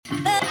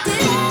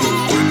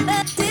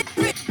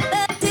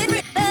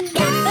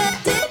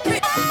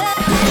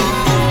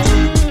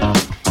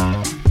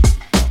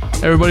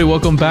Everybody,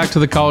 welcome back to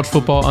the College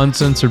Football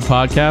Uncensored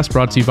podcast,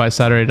 brought to you by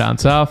Saturday Down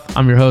South.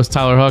 I'm your host,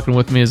 Tyler Huck, and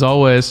with me, as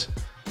always,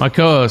 my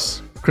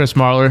co-host, Chris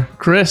Marler.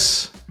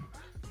 Chris,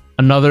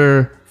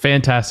 another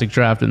fantastic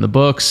draft in the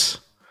books.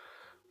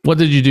 What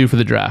did you do for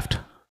the draft?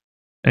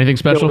 Anything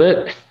special?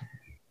 Bit.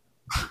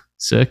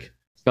 Sick.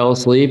 Fell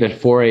asleep at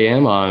 4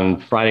 a.m.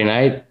 on Friday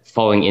night,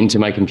 falling into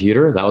my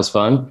computer. That was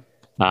fun.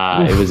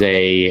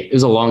 It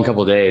was a long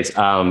couple of days,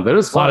 but it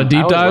was fun. A lot of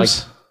deep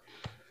dives.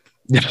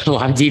 A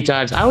lot of deep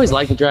dives. I always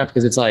like the draft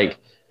because it's like,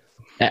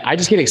 I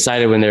just get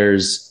excited when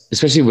there's,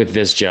 especially with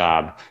this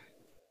job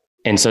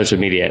and social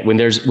media, when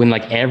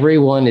like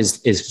everyone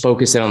is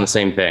focused in on the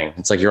same thing.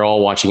 It's like you're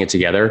all watching it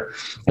together.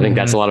 I think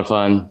that's a lot of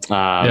fun.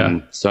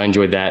 So I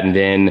enjoyed that. And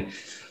then,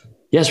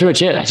 yeah, that's pretty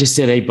much it. I just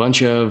did a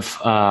bunch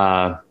of,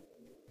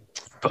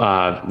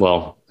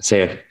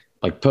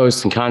 like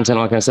posts and content,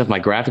 all that kind of stuff. My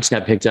graphics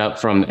got picked up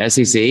from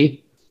SEC.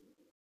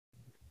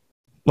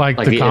 Like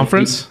the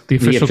conference, the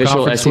official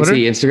conference SEC Twitter?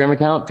 Instagram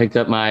account picked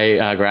up my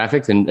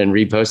graphics and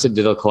reposted,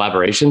 did a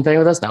collaboration thing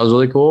with us. That was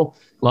really cool.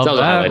 Love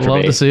that.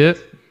 Love to see it.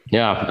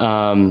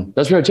 Yeah.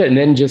 That's pretty much it. And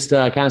then just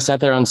kind of sat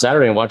there on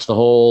Saturday and watched the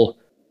whole,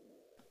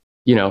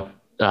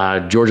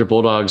 Georgia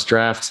Bulldogs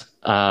draft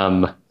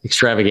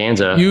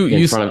extravaganza.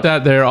 You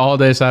sat there all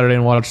day Saturday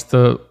and watched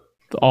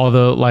all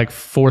the like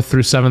 4th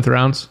through 7th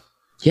rounds.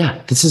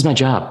 Yeah, this is my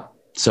job.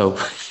 So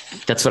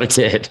that's what I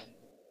did.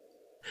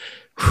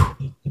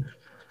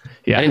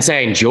 Yeah. I didn't say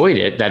I enjoyed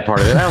it, that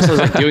part of it. I also was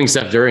like doing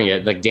stuff during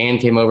it. Like Dan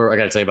came over. I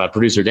got to tell you about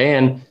producer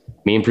Dan.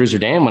 Me and producer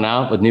Dan went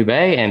out with New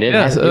Bay and we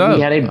had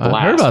a blast.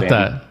 I heard about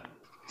that.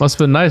 Must have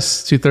been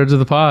nice. 2/3 of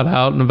the pod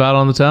out and about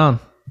on the town.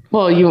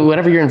 Well,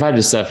 whenever you're invited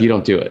to stuff, you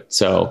don't do it.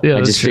 So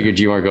I just figured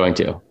you weren't going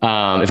to.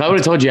 If I would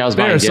have told you I was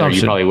buying dinner,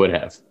 you probably would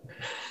have.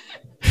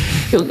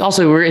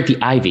 Also, we're at the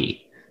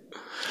Ivy.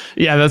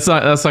 Yeah, that's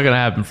not going to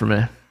happen for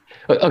me.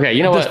 Okay,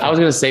 you know what? I was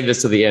going to save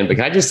this to the end, but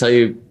can I just tell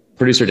you,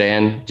 producer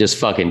Dan just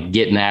fucking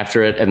getting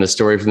after it and the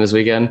story from this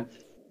weekend?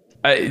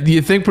 Do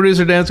you think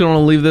producer Dan's going to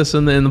leave this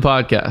in the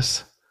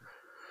podcast?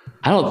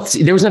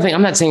 There was nothing.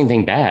 I'm not saying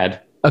anything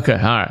bad. Okay, all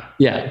right.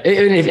 Yeah,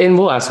 and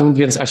we'll ask him.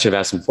 I should have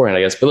asked him beforehand,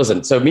 I guess. But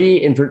listen, so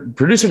me and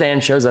producer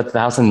Dan shows up at the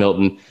house in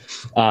Milton.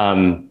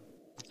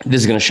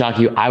 This is going to shock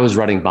you. I was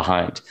running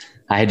behind.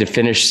 I had to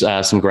finish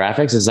some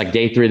graphics. It's like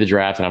day 3 of the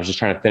draft, and I was just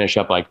trying to finish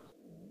up like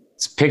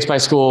picks by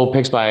school,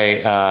 picks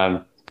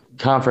by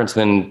conference,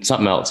 then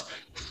something else.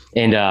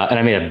 And I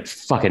made a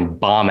fucking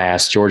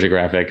bomb-ass Georgia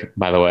graphic,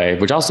 by the way,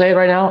 which I'll say it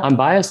right now, I'm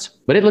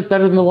biased, but it looked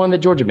better than the one that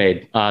Georgia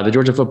made. The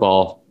Georgia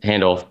football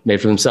handle made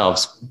for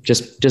themselves.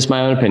 Just my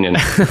own opinion.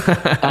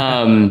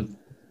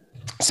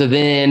 So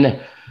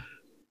then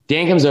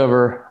Dan comes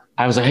over.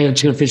 I was like, hey, I'm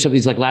just going to finish up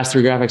these like last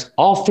 3 graphics.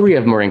 All 3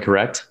 of them were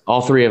incorrect.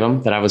 All 3 of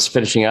them that I was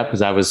finishing up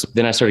because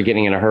I started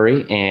getting in a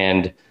hurry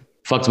and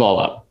fucked them all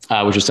up,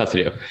 which was tough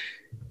to do.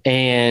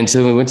 And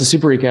so we went to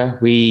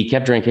Superica. We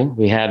kept drinking.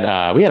 We had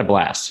a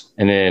blast.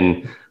 And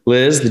then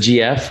Liz, the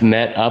GF,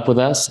 met up with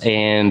us,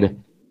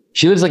 and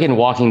she lives like in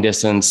walking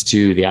distance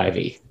to the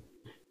Ivy.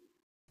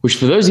 Which,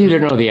 for those of you who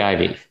don't know the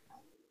Ivy,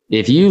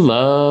 if you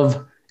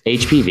love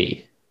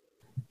HPV,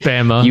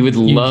 Bama, you would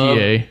love.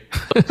 UGA.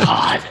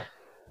 God,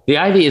 the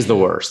Ivy is the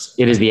worst.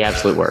 It is the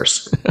absolute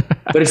worst.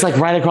 But it's like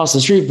right across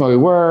the street from where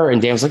we were, and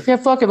Dan was like, "Yeah,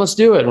 fuck it, let's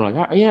do it." And we're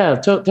like, "Oh, yeah,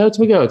 totes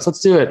we go. Let's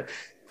do it."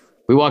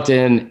 We walked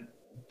in.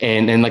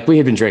 And like we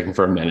had been drinking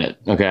for a minute,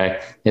 okay,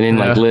 and then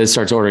like Liz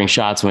starts ordering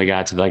shots when she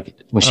got to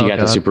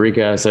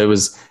Superica.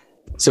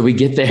 So we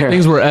get there.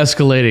 Things were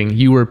escalating.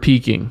 You were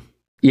peaking.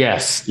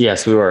 Yes,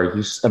 we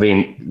were. I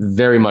mean,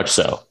 very much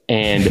so.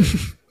 And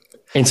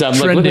so I'm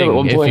trending, like looking at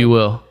one point, if you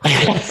will.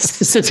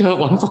 So at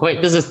one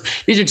point,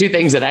 these are 2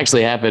 things that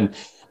actually happened.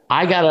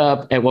 I got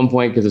up at one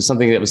point because of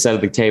something that was said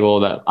at the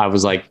table that I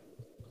was like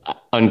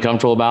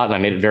uncomfortable about, and I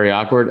made it very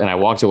awkward. And I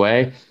walked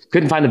away.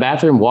 Couldn't find the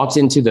bathroom, walked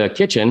into the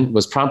kitchen,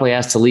 was promptly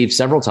asked to leave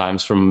several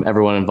times from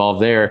everyone involved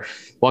there,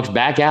 walked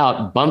back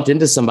out, bumped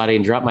into somebody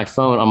and dropped my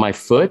phone on my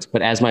foot.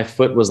 But as my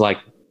foot was like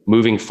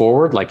moving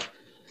forward, like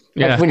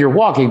when you're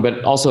walking,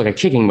 but also like a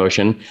kicking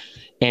motion,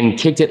 and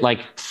kicked it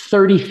like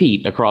 30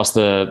 feet across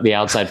the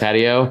outside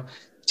patio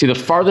to the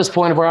farthest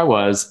point of where I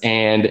was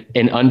and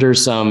under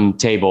some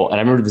table. And I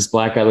remember this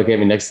black guy looking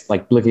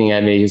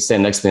at me, he's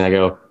standing next to me, and I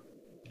go,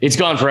 "It's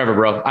gone forever,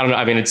 bro. I don't know.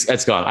 I mean,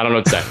 it's gone. I don't know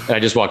what to say." And I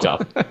just walked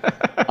off.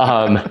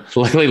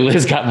 Luckily,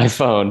 Liz got my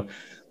phone.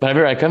 But I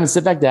remember I come and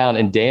sit back down,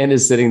 and Dan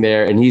is sitting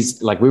there, and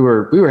he's like, we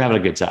were having a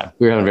good time.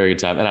 We were having a very good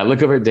time. And I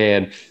look over at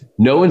Dan.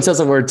 No one says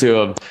a word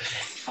to him.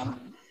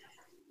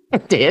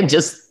 Dan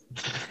just,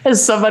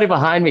 as somebody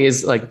behind me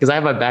is like, because I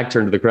have my back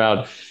turned to the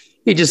crowd,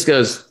 he just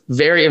goes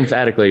very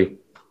emphatically,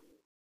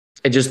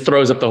 it just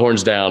throws up the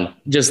horns down.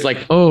 Just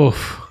like,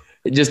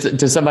 just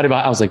to somebody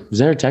behind. I was like, "Was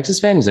there a Texas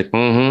fan?" He's like,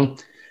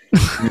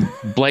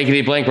 "Mm-hmm."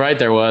 Blankety blank right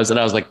there was. And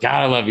I was like,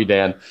 "God, I love you,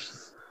 Dan."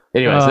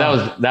 Anyways,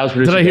 that was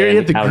did I hear you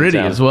hit the gritty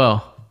as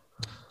well?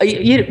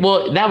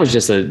 Well, that was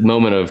just a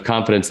moment of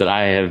confidence that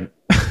I have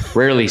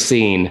rarely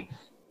seen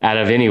out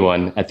of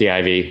anyone at the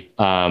Ivy.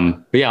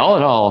 But yeah, all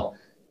in all,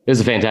 it was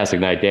a fantastic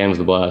night. Dan was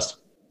the blast.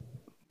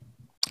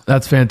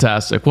 That's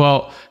fantastic.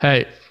 Well,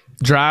 hey,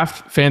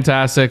 draft,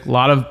 fantastic. A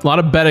lot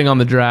of betting on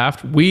the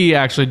draft. We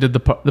actually did the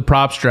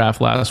props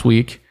draft last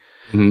week.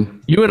 Mm-hmm.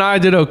 You and I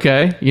did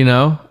okay. You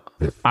know,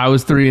 I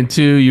was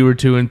 3-2. You were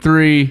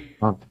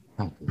 2-3.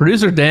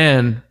 Producer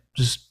Dan,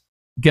 just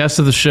guest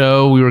of the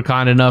show. We were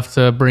kind enough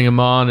to bring him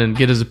on and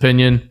get his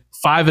opinion.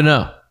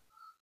 5-0.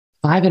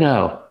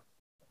 5-0.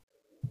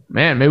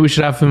 Man, maybe we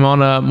should have him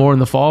on more in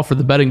the fall for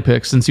the betting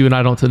picks, since you and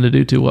I don't tend to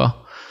do too well.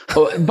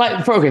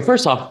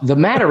 First off,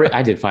 the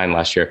I did fine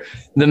last year.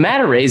 The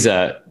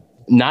Matareza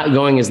not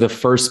going as the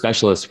first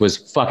specialist was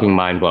fucking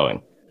mind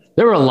blowing.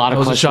 There were a lot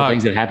of questionable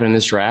things that happened in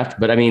this draft,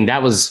 but I mean,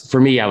 that was,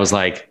 for me, I was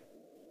like,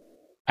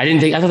 I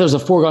thought there was a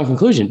foregone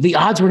conclusion. The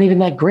odds weren't even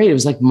that great. It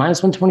was like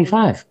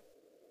 -125.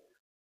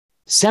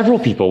 Several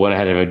people went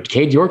ahead of it.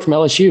 Cade York from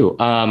LSU.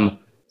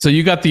 So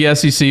you got the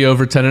SEC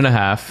over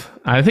 10.5.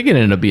 I think it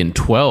ended up being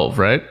 12,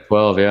 right?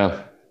 12,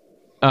 yeah.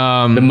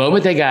 The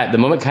moment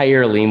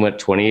Kyer Aleem went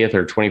 20th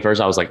or 21st,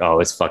 I was like, oh,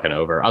 it's fucking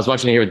over. I was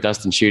watching it here with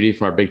Dustin Schutte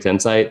from our Big Ten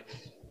site,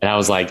 and I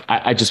was like,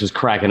 I just was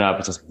cracking up.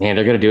 It's just like, man,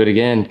 they're going to do it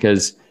again.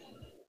 Because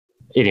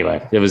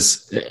anyway, it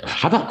was,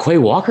 how about Quay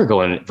Walker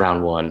going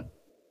round 1?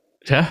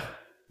 Yeah.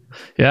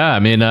 Yeah. I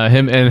mean,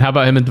 him, and how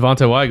about him and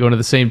Devontae White going to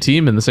the same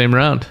team in the same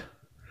round?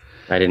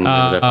 I didn't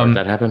know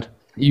that happened.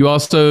 You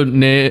also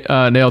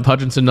nailed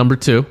Hutchinson number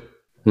 2.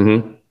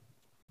 Mm-hmm.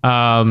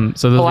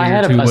 So I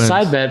had a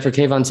side bet for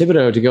Kayvon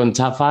Thibodeau to go in the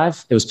top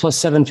 5. It was plus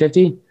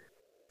 750.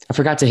 I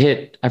forgot to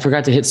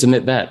hit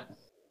submit bet.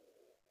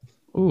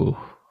 Ooh,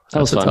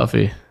 that's a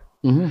toughie.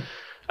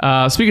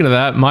 Mm-hmm. Speaking of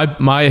that,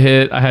 my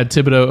hit, I had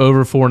Thibodeau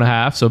over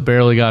 4.5, so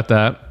barely got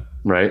that.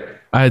 Right.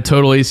 I had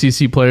total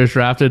ACC players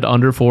drafted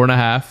under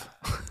 4.5.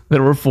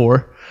 There were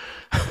 4.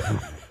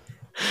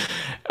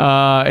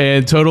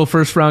 And total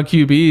first round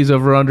QBs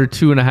over under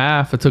 2.5.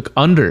 I took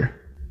under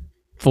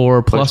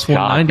for plus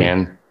 190.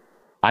 Man.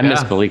 I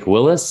miss Malik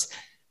Willis.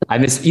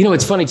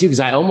 It's funny too, because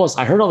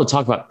I heard all the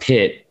talk about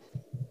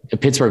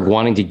Pittsburgh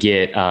wanting to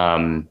get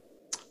they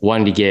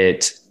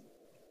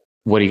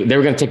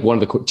were going to take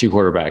one of the 2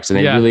 quarterbacks, and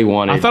they really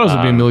wanted. I thought it was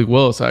going to be Malik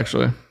Willis,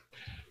 actually.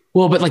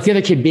 Well, but like the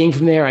other kid being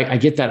from there, I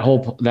get that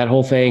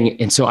whole thing,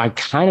 and so I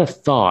kind of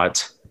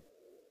thought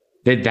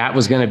that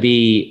was going to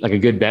be like a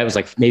good bet. It was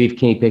like maybe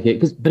Kenny Pickett,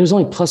 but it was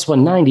only plus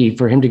 190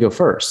 for him to go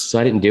first, so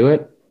I didn't do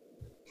it.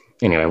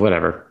 Anyway,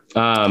 whatever.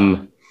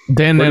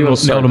 Dan nailed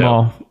them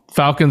all.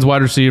 Falcons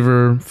wide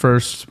receiver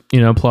first,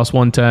 plus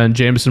 110.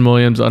 Jameson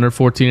Williams under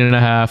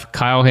 14.5.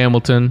 Kyle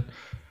Hamilton.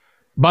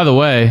 By the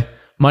way,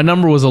 my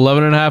number was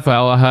 11.5.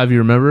 I'll have you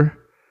remember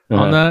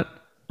on that.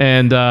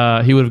 And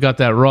he would have got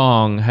that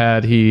wrong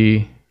had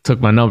he took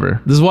my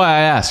number. This is why I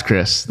asked,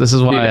 Chris. This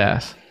is why I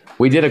asked.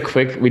 We did a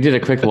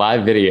quick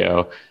live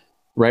video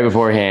right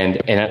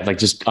beforehand, and like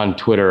just on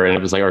Twitter, and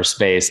it was like our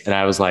space. And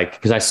I was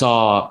like, because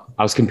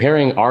I was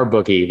comparing our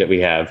bookie that we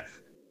have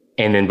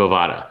and then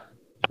Bovada.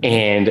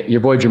 And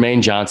your boy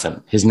Jermaine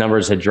Johnson, his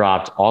numbers had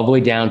dropped all the way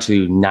down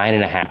to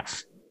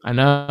 9.5. I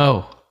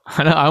know.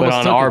 But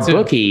on our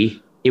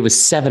bookie, it was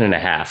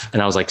 7.5.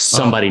 And I was like,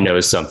 somebody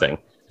knows something.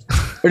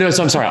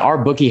 I'm sorry. Our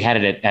bookie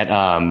had it at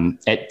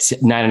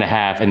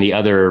 9.5, and the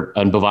other,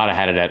 Bovada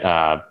had it at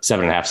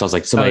 7.5. So I was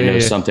like, somebody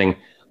knows something.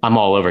 I'm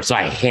all over. So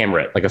I hammer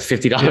it like a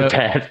 $50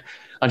 bet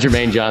on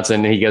Jermaine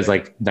Johnson, and he goes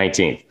like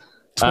 19th.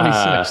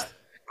 26th.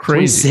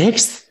 Crazy.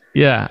 26th?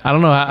 Yeah. I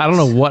don't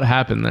know what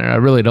happened there. I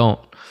really don't.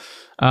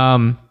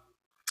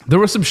 There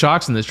were some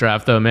shocks in this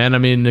draft, though, man. I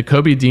mean,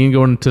 Nakobe Dean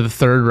going to the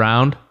 3rd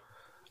round.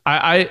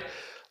 I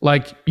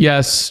like,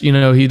 yes,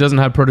 he doesn't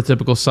have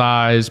prototypical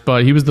size,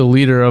 but he was the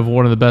leader of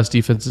one of the best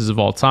defenses of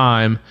all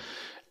time.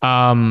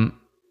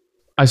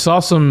 I saw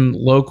some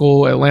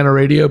local Atlanta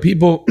radio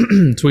people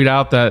tweet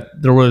out that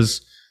there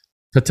was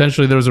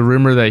a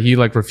rumor that he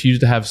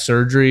refused to have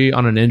surgery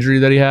on an injury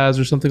that he has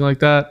or something like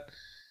that.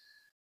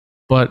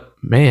 But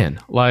man,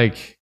 to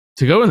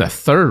go in the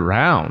 3rd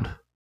round,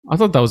 I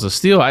thought that was a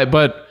steal.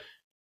 But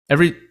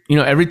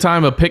every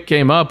time a pick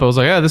came up, I was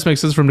like, yeah, this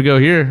makes sense for him to go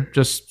here.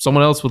 Just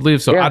someone else would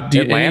leave. So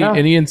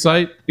any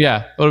insight?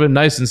 Yeah, it would have been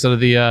nice instead of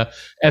the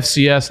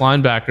FCS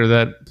linebacker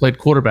that played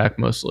quarterback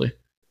mostly.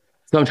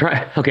 So I'm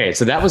trying. Okay,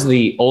 so that was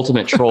the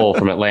ultimate troll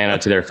from Atlanta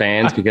to their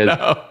fans, because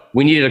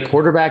we needed a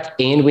quarterback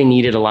and we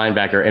needed a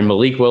linebacker, and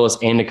Malik Willis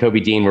and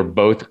Nakobe Dean were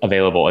both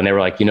available, and they were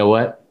like, you know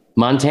what,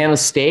 Montana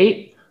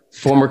State.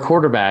 Former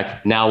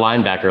quarterback, now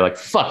linebacker. Like,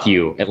 fuck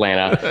you,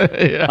 Atlanta.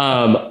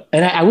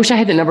 And I wish I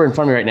had the number in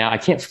front of me right now. I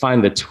can't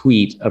find the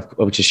tweet,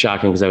 which is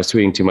shocking because I was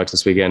tweeting too much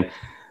this weekend.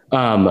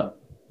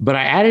 But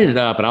I added it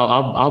up, and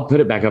I'll put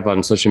it back up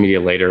on social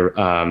media later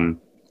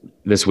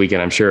this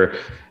weekend, I'm sure.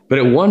 But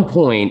at one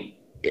point,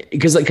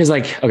 because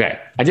okay,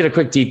 I did a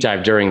quick deep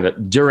dive during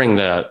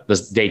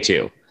the day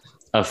 2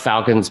 of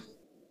Falcons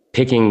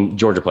picking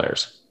Georgia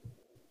players.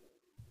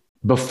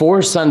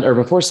 Before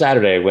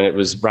Saturday, when it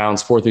was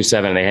rounds 4 through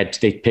 7,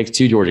 they picked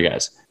 2 Georgia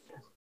guys.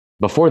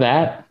 Before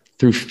that,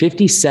 through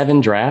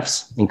 57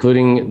 drafts,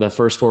 including the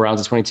first 4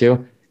 rounds of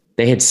 22,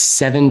 they had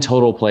 7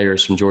 total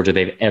players from Georgia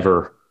they've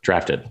ever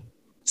drafted.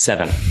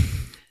 7.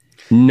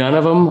 None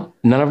of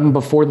them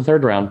before the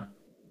 3rd round.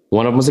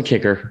 One of them was a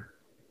kicker.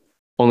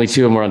 Only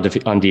two of them were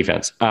on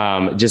defense.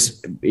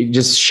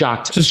 Just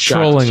shocked. Just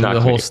trolling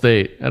the whole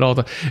state at all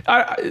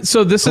times.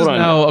 So this is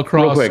now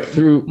across real quick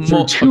through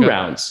two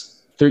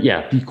rounds.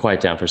 Be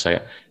quiet down for a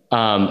second.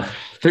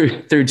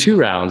 Through 2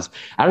 rounds.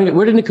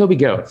 Where did Nakobe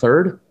go?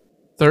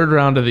 Third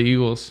round of the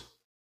Eagles.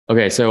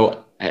 Okay,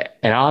 so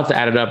and I'll have to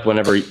add it up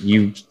whenever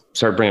you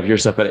start bringing up your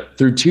stuff. But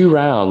through 2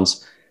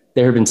 rounds,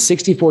 there have been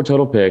 64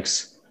 total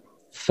picks,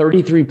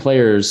 33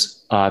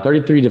 players,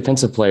 33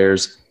 defensive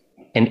players,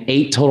 and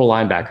 8 total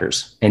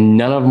linebackers, and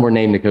none of them were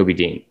named Nakobe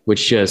Dean,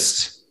 which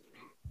just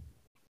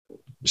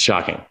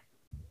shocking.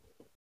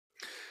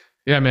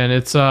 Yeah, man,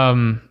 it's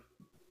that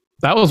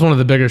was one of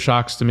the bigger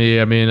shocks to me.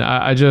 I mean,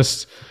 I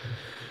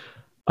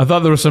thought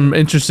there were some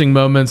interesting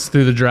moments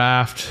through the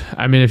draft.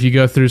 I mean, if you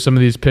go through some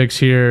of these picks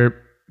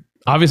here,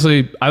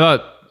 obviously, I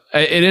thought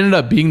it ended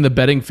up being the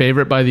betting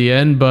favorite by the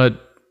end,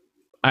 but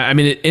I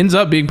mean, it ends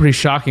up being pretty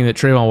shocking that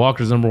Trayvon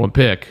Walker's number 1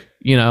 pick,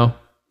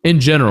 in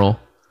general.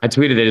 I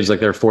tweeted that it was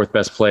like their 4th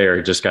best player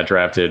who just got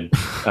drafted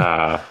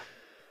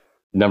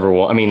number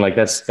 1. I mean, like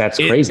that's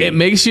crazy. It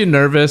makes you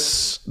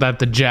nervous that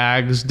the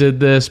Jags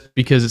did this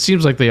because it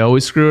seems like they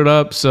always screw it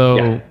up.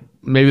 So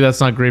maybe that's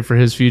not great for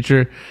his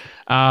future.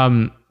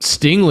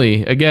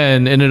 Stingley,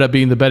 again, ended up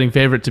being the betting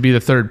favorite to be the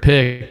 3rd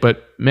pick.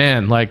 But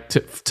man, like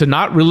to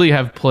not really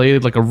have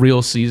played like a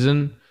real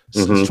season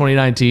since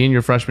 2019,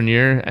 your freshman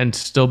year, and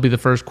still be the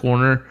first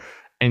corner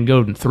and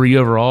go 3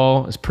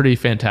 overall is pretty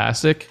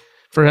fantastic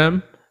for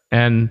him.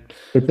 And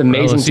it's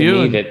amazing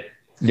to me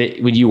that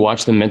when you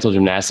watch the mental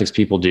gymnastics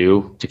people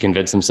do to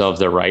convince themselves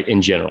they're right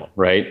in general,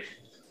 right?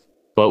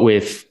 But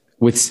with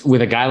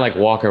a guy like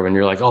Walker, when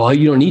you're like, oh,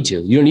 you don't need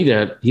to. He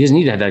doesn't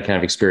need to have that kind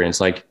of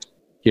experience. Like,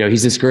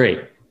 he's this great.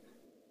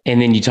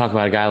 And then you talk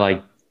about a guy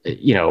like,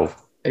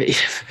 I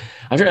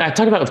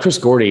talked about with Chris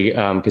Gordy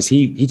because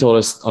he told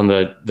us on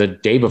the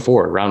day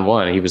before round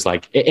 1, he was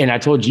like, and I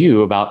told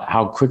you about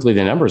how quickly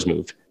the numbers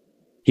moved.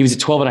 He was at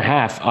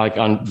 12.5. Like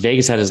on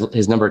Vegas had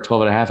his number at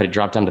 12.5, and it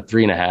dropped down to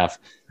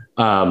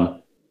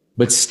 3.5.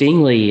 But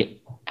Stingley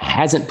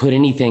hasn't put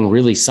anything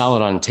really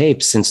solid on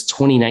tape since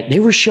 2019. They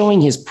were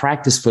showing his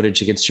practice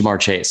footage against Jamar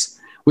Chase,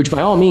 which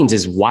by all means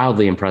is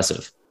wildly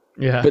impressive.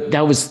 Yeah. But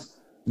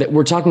that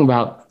we're talking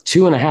about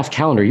 2.5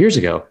 calendar years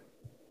ago.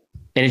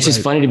 And it's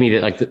just funny to me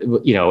that, like,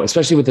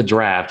 especially with the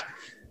draft,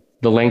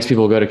 the lengths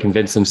people go to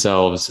convince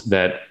themselves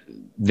that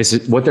this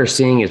is what they're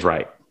seeing is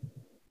right.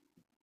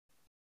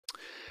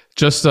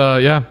 Just,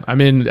 I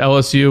mean,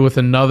 LSU with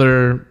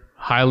another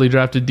highly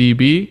drafted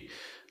DB.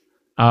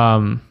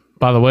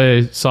 By the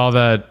way, saw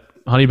that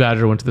Honey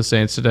Badger went to the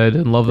Saints today.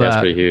 Didn't love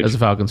that as a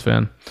Falcons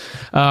fan.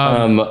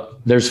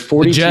 There's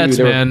 42. The Jets,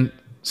 man.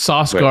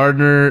 Sauce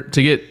Gardner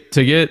to get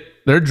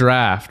their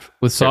draft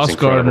with Sauce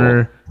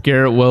Gardner,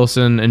 Garrett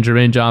Wilson, and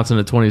Jermaine Johnson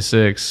at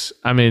 26.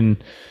 I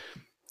mean,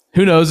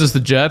 who knows? It's the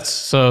Jets,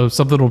 so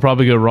something will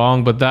probably go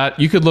wrong. But that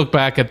you could look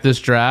back at this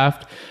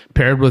draft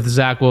paired with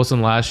Zach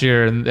Wilson last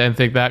year and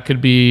think that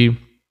could be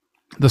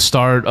the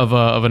start of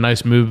a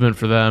nice movement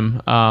for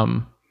them.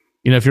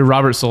 If you're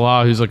Robert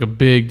Salah, who's like a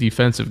big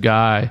defensive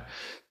guy,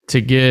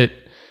 to get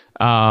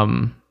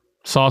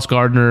Sauce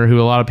Gardner, who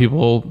a lot of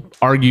people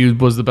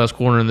argued was the best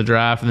corner in the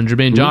draft, and then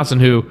Jermaine Johnson,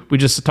 who we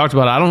just talked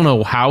about. I don't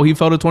know how he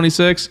fell to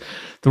 26.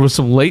 There was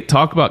some late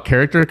talk about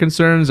character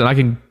concerns, and I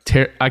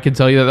can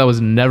tell you that was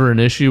never an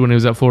issue when he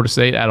was at Florida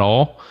State at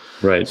all.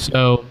 Right.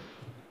 So,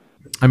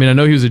 I mean, I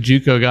know he was a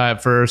JUCO guy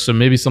at first, so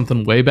maybe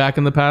something way back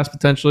in the past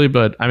potentially.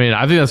 But I mean,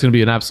 I think that's going to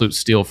be an absolute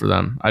steal for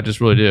them. I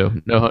just really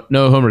do.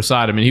 No Homer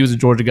side. I mean, he was a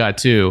Georgia guy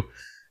too.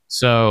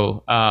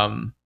 So,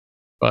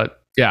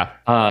 but yeah,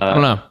 I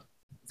don't know.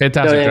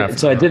 Fantastic draft.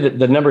 So I did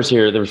the numbers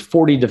here. There was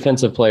 40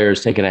 defensive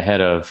players taken ahead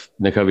of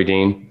Nakobe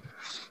Dean,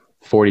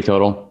 40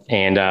 total,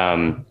 and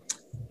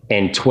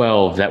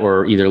 12 that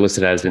were either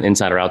listed as an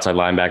inside or outside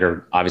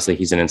linebacker. Obviously,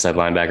 he's an inside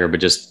linebacker,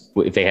 but just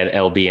if they had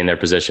LB in their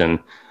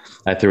position,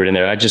 I threw it in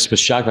there. I just was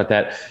shocked about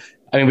that.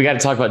 I mean, we got to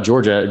talk about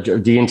Georgia.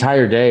 The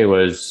entire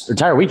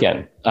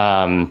weekend.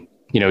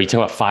 You talk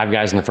about 5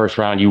 guys in the first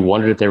round. You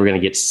wondered if they were going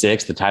to get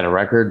 6, the title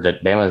record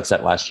that Bama had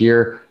set last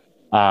year.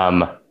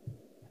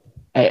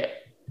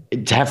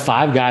 To have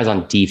 5 guys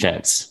on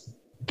defense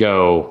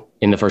go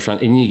in the first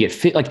round, and you get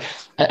fit. Like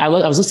I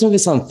was listening to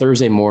this on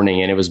Thursday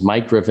morning, and it was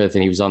Mike Griffith,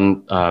 and he was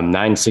on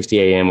 9:60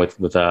 a.m. with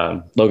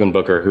Logan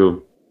Booker,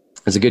 who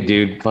is a good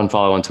dude, fun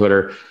follow on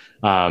Twitter.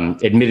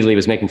 Admittedly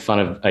was making fun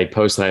of a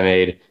post that I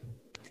made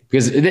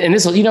because, and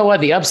this, you know what,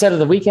 the upset of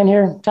the weekend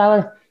here,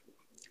 Tyler,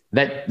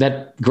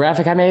 that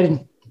graphic I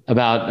made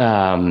about,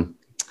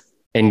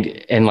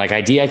 and like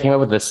idea, I came up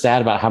with the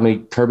stat about how many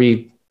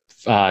Kirby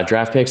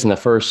draft picks in the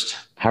first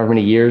however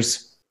many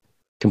years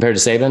compared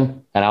to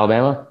Saban at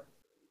Alabama.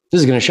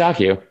 This is going to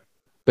shock you.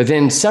 But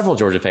then several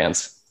Georgia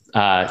fans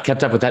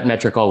kept up with that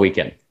metric all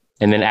weekend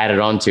and then added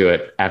on to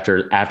it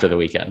after the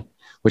weekend,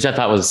 which I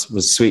thought was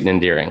sweet and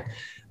endearing.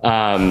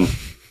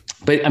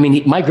 But I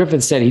mean, Mike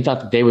Griffith said he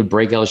thought that they would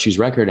break LSU's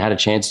record, had a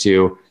chance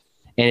to,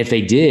 and if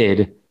they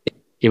did,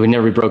 it would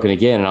never be broken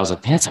again. And I was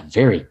like, man, that's a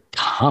very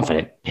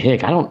confident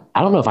pick. I don't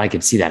know if I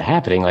could see that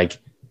happening. Like,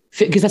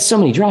 because that's so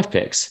many draft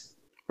picks.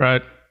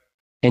 Right.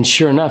 And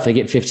sure enough, they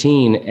get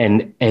 15.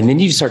 And then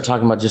you start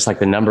talking about just like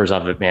the numbers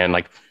of it, man.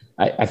 Like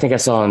I think I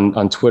saw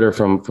on Twitter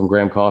from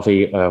Graham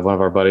Coffey, one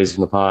of our buddies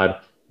from the pod,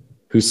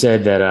 who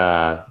said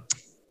that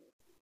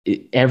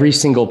every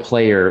single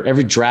player,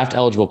 every draft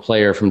eligible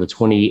player from the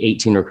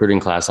 2018 recruiting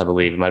class, I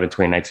believe it might have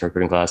been 2019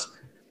 recruiting class,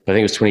 but I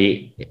think it was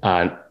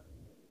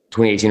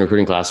 2018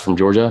 recruiting class from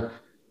Georgia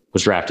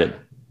was drafted.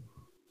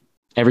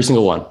 Every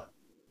single one.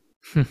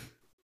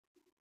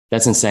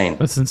 That's insane.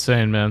 That's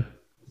insane, man.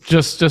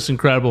 Just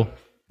incredible.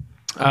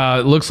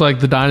 It looks like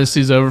the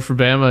dynasty's over for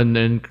Bama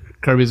and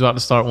Kirby's about to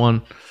start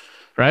one,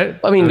 right?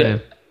 I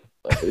mean,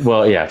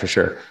 well, yeah, for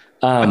sure.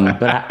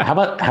 But how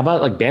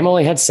about like Bama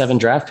only had 7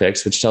 draft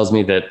picks, which tells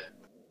me that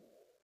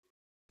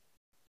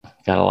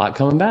got a lot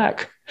coming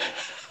back.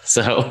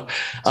 So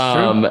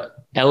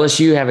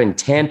LSU having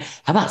 10.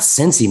 How about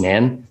Cincy,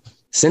 man?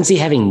 Cincy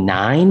having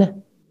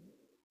 9.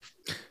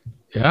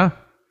 Yeah.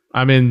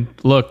 I mean,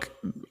 look,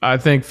 I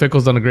think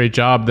Fickle's done a great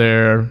job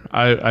there.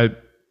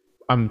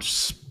 I'm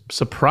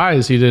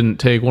surprised he didn't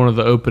take one of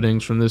the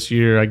openings from this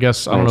year. I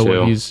guess I don't know what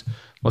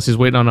unless he's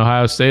waiting on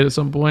Ohio State at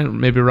some point.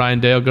 Maybe Ryan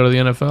Day will go to the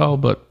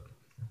NFL, but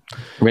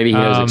maybe he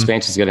knows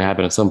expansion is going to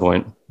happen at some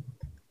point.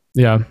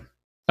 Yeah.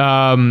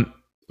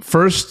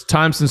 First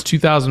time since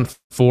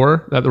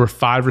 2004 that there were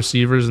 5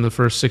 receivers in the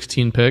first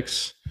 16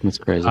 picks. That's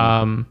crazy.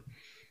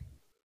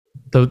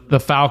 The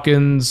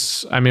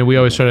Falcons, I mean, we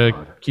always try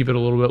to keep it a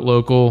little bit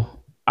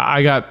local.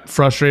 I got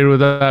frustrated with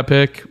that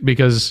pick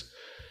because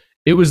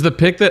it was the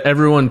pick that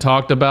everyone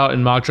talked about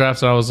in mock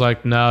drafts. And I was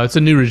like, no, it's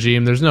a new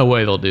regime. There's no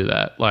way they'll do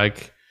that.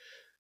 Like,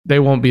 they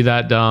won't be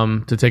that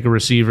dumb to take a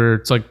receiver.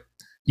 It's like,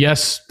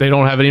 yes, they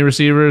don't have any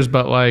receivers,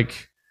 but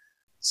like,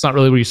 it's not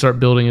really where you start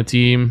building a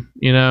team,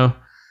 you know?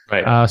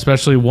 Right.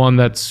 Especially one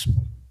that's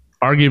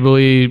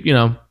arguably, you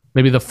know,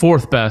 maybe the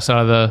 4th best out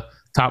of the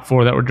top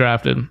 4 that were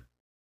drafted.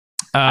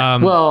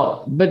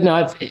 Well, but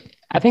no,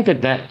 I think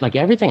that like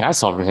everything I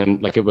saw from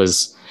him, like it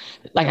was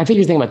like, I think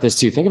you're thinking about this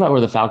too. Think about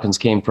where the Falcons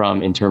came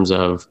from in terms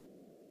of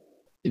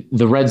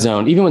the red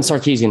zone. Even when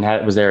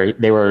Sarkisian was there,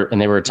 they were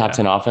a top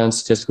 10 offense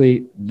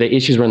statistically. The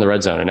issues were in the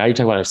red zone. And now you're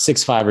talking about a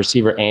 6'5"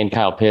 receiver and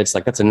Kyle Pitts.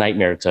 Like, that's a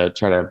nightmare to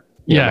try to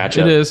match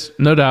up. It is.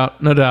 No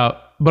doubt.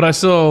 But I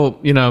still,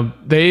 you know,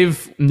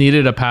 they've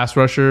needed a pass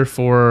rusher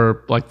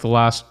for like the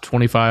last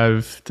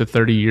 25 to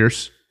 30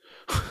 years.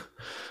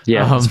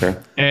 Yeah, that's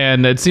fair.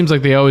 And it seems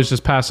like they always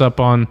just pass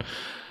up on,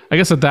 I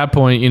guess at that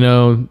point, you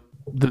know,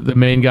 the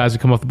main guys that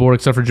come off the board,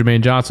 except for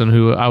Jermaine Johnson,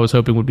 who I was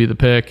hoping would be the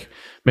pick.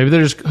 Maybe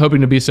they're just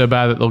hoping to be so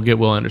bad that they'll get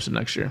Will Anderson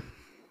next year.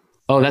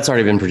 Oh, that's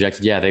already been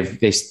projected. Yeah,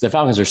 the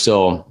Falcons are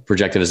still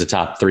projected as a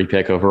top 3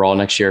 pick overall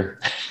next year.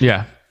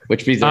 Yeah.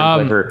 Which means they're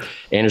going to play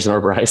for Anderson or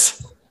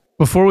Bryce.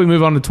 Before we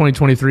move on to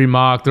 2023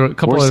 mock, there are a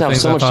couple other things.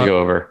 So much to go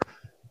over.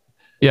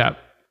 Yeah.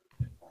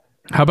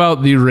 How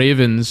about the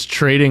Ravens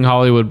trading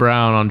Hollywood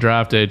Brown on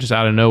draft day just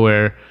out of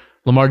nowhere?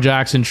 Lamar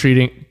Jackson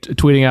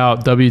tweeting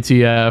out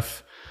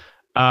WTF.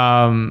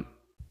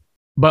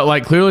 But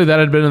like clearly that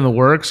had been in the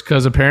works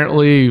because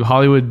apparently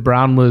Hollywood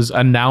Brown was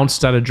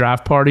announced at a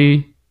draft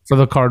party for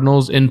the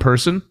Cardinals in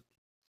person.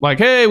 Like,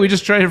 hey, we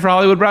just traded for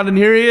Hollywood Brown and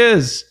here he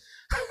is.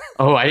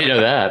 Oh, I didn't know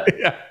that.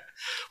 Yeah.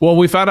 Well,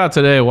 we found out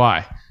today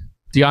why.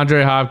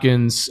 DeAndre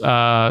Hopkins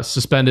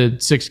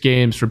suspended 6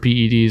 games for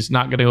PEDs,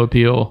 not going to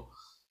appeal.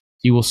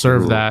 He will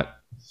serve that.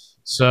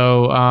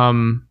 So,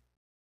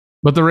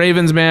 but the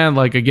Ravens, man,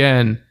 like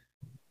again,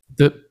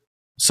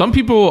 some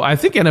people, I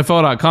think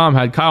NFL.com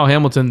had Kyle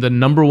Hamilton the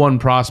number 1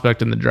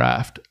 prospect in the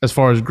draft as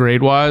far as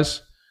grade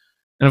wise.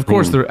 And of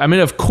course,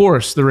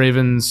 the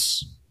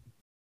Ravens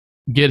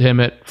get him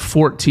at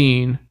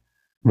 14.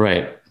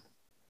 Right.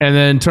 And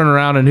then turn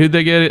around and who'd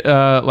they get?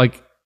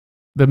 Like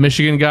the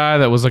Michigan guy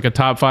that was like a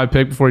top 5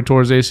 pick before he tore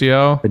his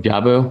ACL.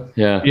 Ajabu.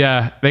 Yeah.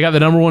 Yeah. They got the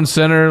number 1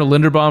 center,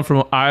 Linderbaum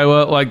from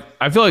Iowa. Like,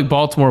 I feel like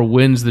Baltimore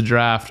wins the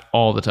draft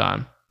all the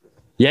time.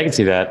 Yeah, I can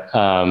see that.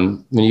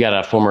 When you got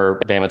a former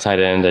Bama tight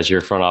end as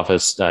your front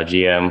office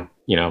GM,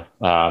 you know,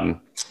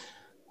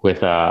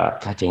 with,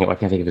 God dang it, I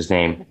can't think of his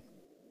name.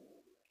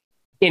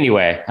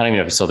 Anyway, I don't even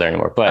know if he's still there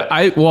anymore. But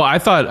I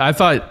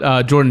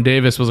thought Jordan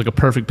Davis was like a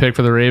perfect pick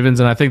for the Ravens,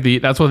 and I think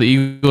that's why the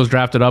Eagles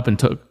drafted up and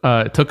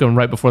took him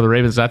right before the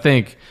Ravens. I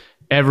think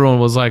everyone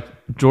was like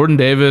Jordan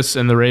Davis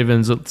and the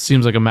Ravens. It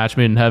seems like a match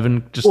made in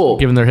heaven, just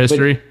given their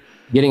history.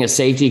 Getting a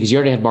safety because you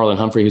already have Marlon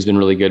Humphrey, who's been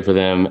really good for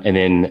them, and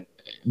then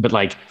but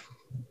like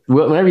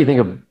whenever you think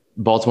of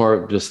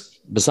Baltimore, just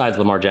besides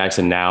Lamar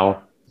Jackson,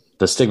 now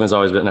the stigma's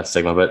always been not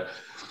stigma, but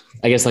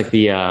I guess like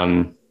the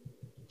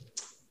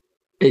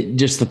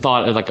just the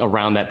thought of like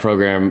around that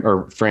program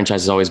or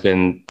franchise has always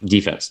been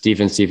defense.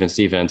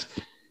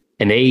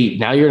 And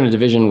now you're in a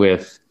division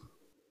with,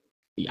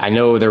 I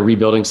know they're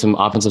rebuilding some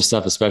offensive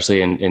stuff,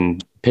 especially in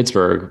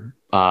Pittsburgh.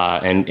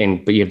 But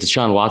you have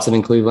Deshaun Watson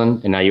in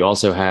Cleveland. And now you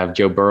also have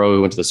Joe Burrow,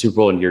 who went to the Super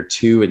Bowl in year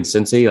 2 in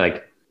Cincy.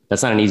 Like,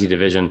 that's not an ezy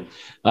division.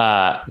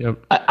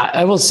 Yep.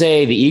 I will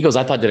say the Eagles,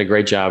 I thought, did a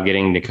great job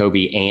getting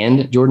Nakobe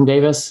and Jordan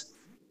Davis.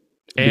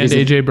 And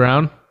AJ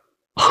Brown.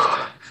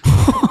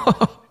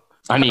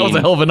 I mean, that was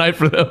a hell of a night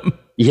for them.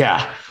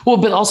 Yeah. Well,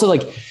 but also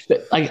like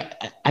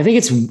I think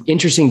it's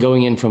interesting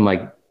going in from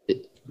like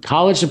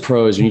college to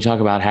pros when you talk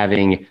about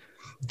having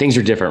things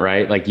are different,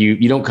 right? Like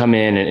you don't come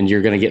in and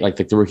you're going to get like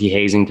the rookie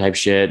hazing type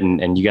shit.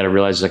 And you got to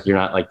realize like you're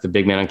not like the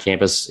big man on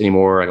campus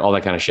anymore, like all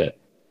that kind of shit.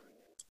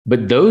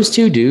 But those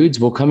two dudes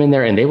will come in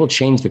there and they will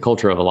change the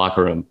culture of a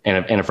locker room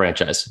and a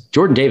franchise.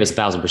 Jordan Davis,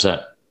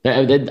 1,000%.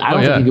 I don't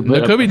think you could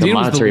put Nakobe Dean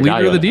was the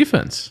leader of the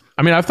defense.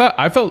 I mean, I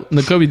felt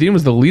Nakobe Dean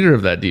was the leader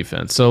of that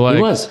defense. So like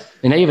he was,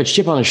 and now you have a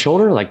chip on his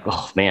shoulder. Like,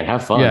 oh man,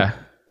 have fun. Yeah.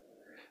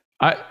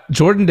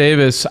 Jordan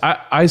Davis,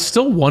 I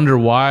still wonder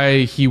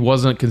why he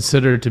wasn't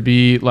considered to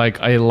be like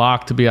a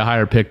lock to be a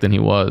higher pick than he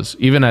was,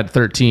 even at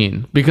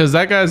 13, because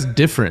that guy's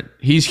different.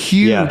 He's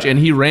huge and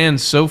he ran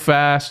so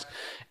fast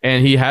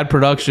and he had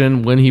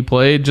production when he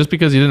played just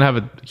because he didn't have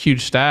a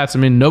huge stats. I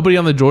mean, nobody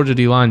on the Georgia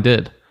D-line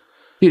did.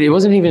 Dude, it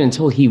wasn't even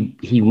until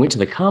he went to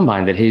the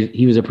combine that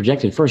he was a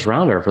projected first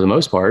rounder for the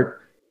most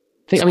part.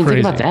 Think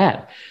about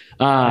that.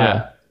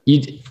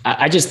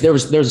 There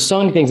was so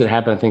many things that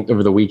happened, I think,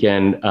 over the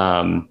weekend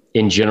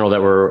in general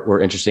that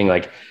were interesting.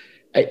 Like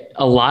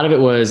a lot of it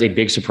was a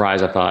big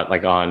surprise, I thought,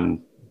 like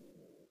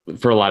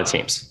for a lot of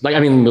teams. Like, I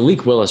mean,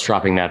 Malik Willis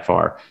dropping that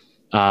far.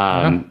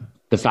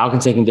 The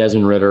Falcons taking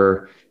Desmond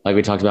Ridder, like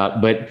we talked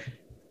about. But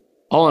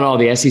all in all,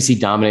 the SEC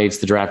dominates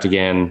the draft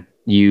again.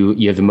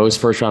 You have the most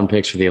first round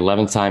picks for the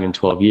 11th time in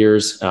 12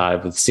 years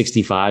with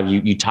 65.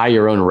 You tie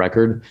your own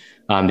record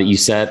that you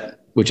set,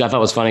 which I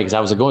thought was funny because I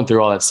was going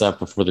through all that stuff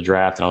before the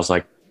draft and I was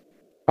like,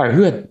 all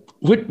right,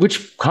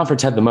 which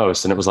conference had the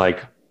most? And it was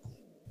like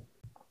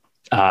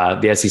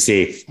the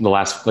SEC,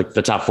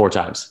 the top 4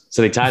 times.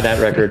 So they tied that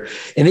record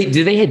and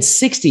they had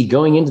 60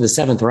 going into the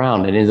 7th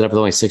round and ended up with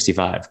only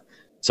 65.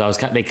 So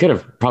they could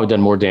have probably done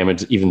more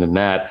damage even than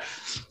that.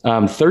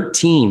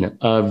 13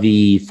 of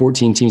the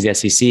 14 teams in the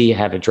SEC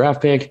had a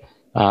draft pick,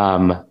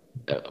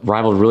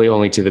 rivaled really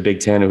only to the Big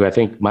Ten, who I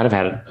think might have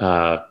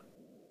had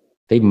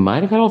they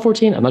might have had all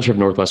 14. I'm not sure if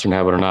Northwestern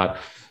had one or not.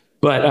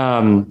 But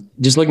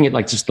just looking at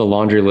like just the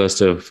laundry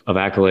list of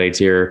accolades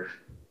here,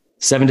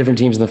 7 different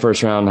teams in the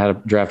first round had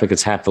a draft pick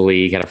that's half the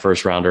league, had a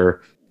first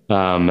rounder.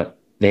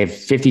 They have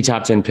 50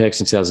 top 10 picks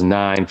in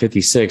 2009,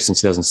 56 in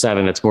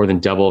 2007. That's more than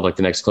double of like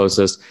the next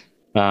closest.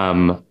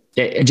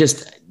 It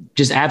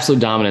just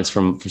absolute dominance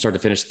from start to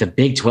finish. The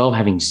Big 12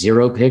 having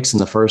 0 picks in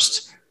the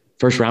first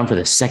round for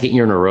the second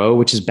year in a row,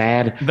 which is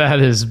bad. That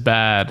is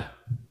bad.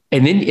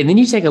 And then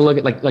you take a look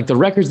at like the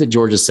records that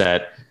Georgia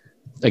set.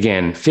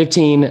 Again,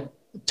 15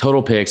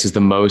 total picks is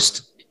the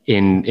most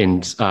in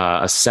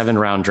a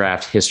 7-round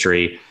draft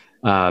history.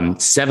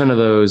 7 of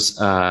those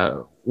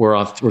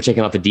were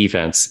taken off the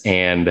defense,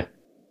 and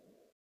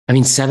I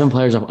mean 7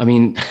 players. I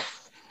mean,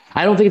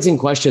 I don't think it's in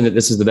question that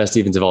this is the best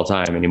defense of all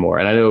time anymore.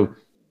 And I know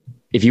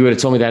if you would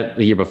have told me that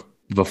the year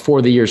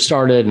before the year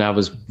started, and I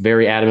was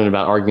very adamant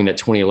about arguing that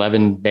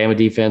 2011 Bama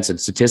defense, and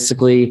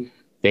statistically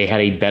they had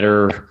a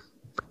better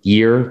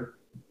year.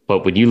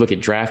 But when you look at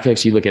draft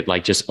picks, you look at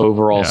like just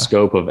overall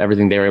scope of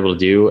everything they were able to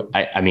do.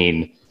 I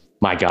mean,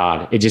 my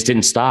God, it just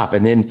didn't stop.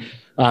 And then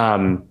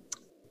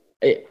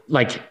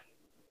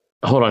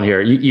hold on here.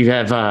 You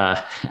have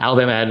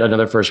Alabama had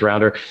another first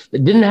rounder.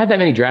 It didn't have that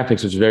many draft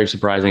picks, which was very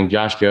surprising.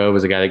 Josh Jobe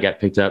was a guy that got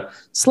picked up.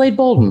 Slade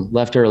Bolden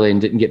left early and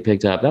didn't get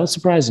picked up. That was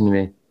surprising to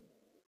me.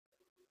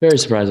 Very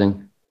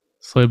surprising.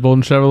 Slade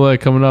Bolden Chevrolet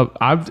coming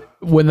up.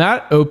 When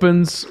that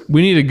opens,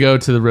 we need to go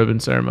to the ribbon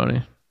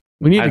ceremony.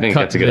 We need to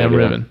cut the damn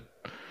ribbon.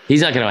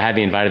 He's not going to have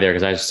me invited there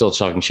because I'm still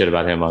talking shit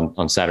about him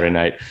on Saturday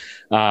night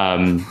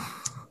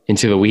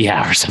into the wee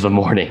hours of the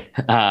morning.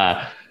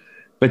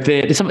 But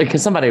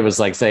somebody was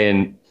like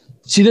saying,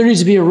 see, there needs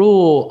to be a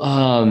rule.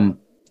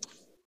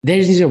 There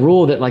needs to be a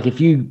rule that like if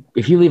you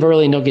leave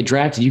early and don't get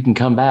drafted, you can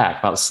come back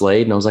about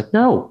Slade. And I was like,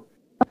 no,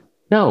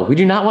 we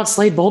do not want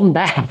Slade Bolden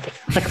back.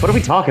 Like, what are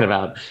we talking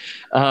about?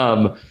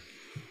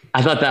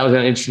 I thought that was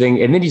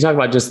interesting. And then you talk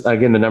about just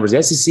again the numbers.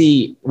 The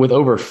SEC with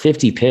over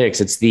 50 picks.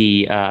 It's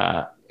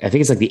I think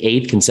it's like the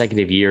 8th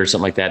consecutive year or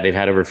something like that. They've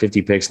had over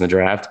 50 picks in the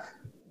draft.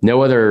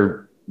 No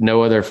other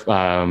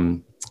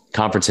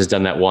conference has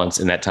done that once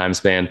in that time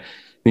span.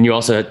 Then you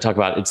also talk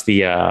about it was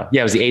the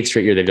 8th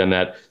straight year they've done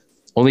that.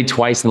 Only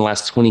twice in the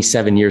last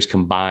 27 years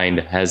combined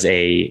has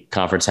a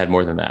conference had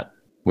more than that,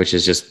 which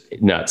is just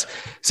nuts.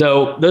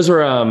 So those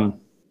were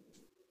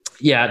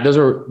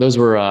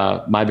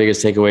my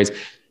biggest takeaways.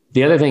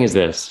 The other thing is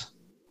this,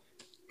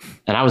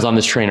 and I was on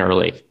this train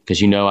early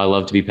because I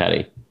love to be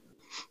petty.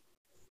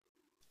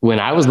 When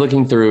I was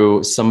looking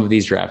through some of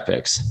these draft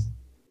picks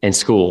and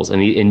schools,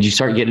 and you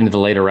start getting into the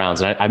later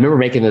rounds, and I remember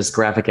making this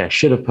graphic I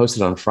should have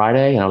posted on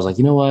Friday, and I was like,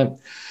 you know what?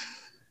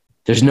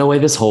 There's no way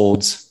this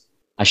holds.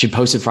 I should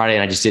post it Friday,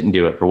 and I just didn't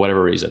do it for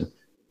whatever reason.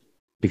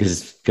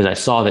 Because I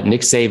saw that Nick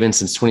Saban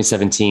since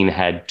 2017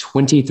 had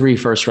 23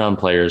 first-round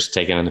players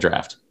taken in the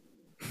draft.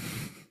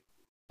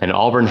 And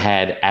Auburn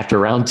had, after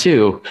round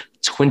 2,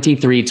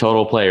 23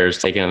 total players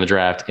taken in the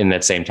draft in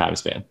that same time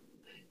span.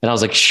 And I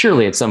was like,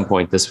 surely at some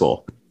point this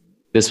will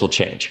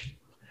change.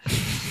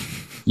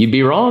 You'd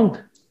be wrong.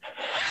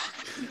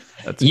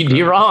 You'd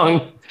be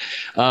wrong.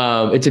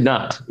 It did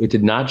not. It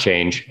did not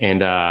change.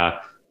 And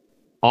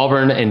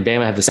Auburn and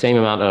Bama have the same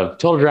amount of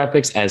total draft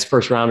picks as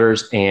first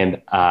rounders.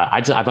 And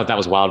I thought that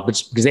was wild,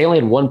 because they only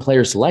had one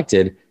player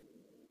selected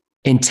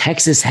and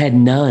Texas had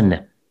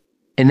none.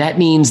 And that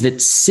means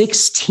that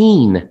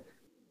 16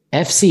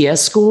 FCS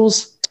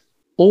schools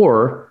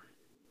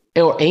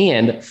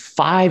and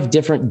 5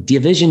 different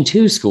Division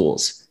II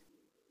schools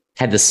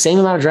had the same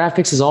amount of draft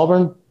picks as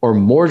Auburn or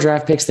more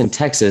draft picks than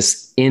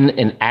Texas in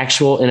an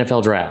actual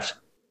NFL draft.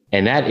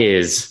 And that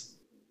is,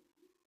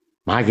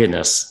 my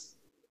goodness.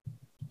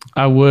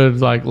 I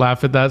would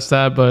laugh at that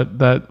stat, but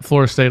that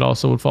Florida State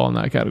also would fall in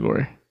that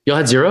category. Y'all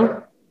had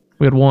 0?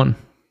 We had 1.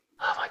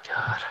 Oh my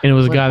God. And it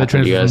was a guy that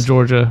transferred from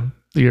Georgia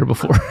the year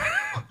before.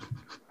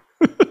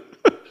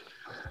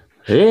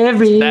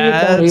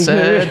 Everybody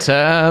sad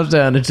times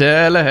down in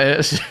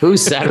Tallahassee.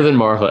 Who's sadder than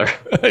Marler?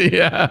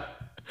 Yeah.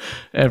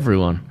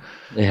 Everyone.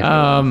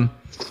 Yeah.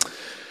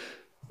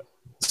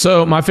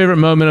 So my favorite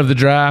moment of the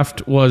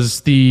draft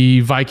was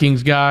the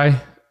Vikings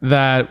guy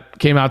that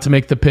came out to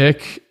make the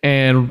pick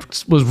and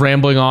was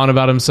rambling on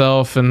about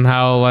himself and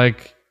how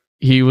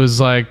he was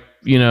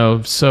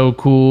so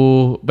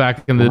cool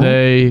back in the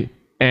day.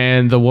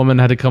 And the woman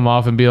had to come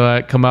out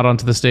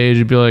onto the stage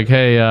and be like,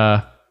 hey,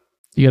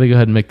 you got to go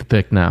ahead and make the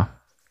pick now.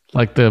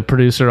 Like the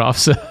producer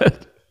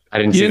offset. I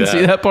didn't see that. You didn't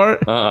see that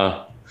part?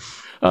 Oh,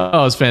 it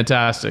was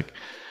fantastic.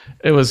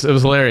 It was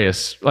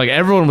hilarious.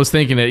 Everyone was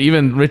thinking it.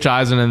 Even Rich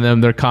Eisen and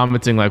them, they're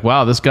commenting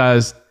wow, this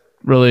guy's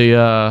really,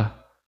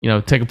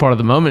 take a part of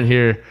the moment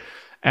here.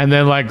 And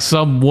then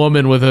some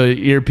woman with a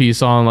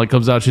earpiece on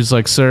comes out. She's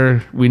like,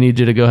 sir, we need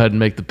you to go ahead and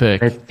make the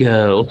pick. Let's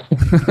go.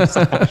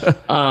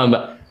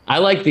 I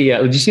like the,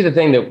 did you see the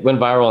thing that went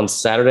viral on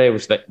Saturday?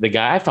 Which the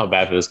guy, I felt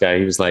bad for this guy.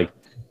 He was like,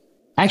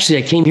 actually,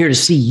 I came here to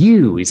see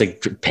you. He's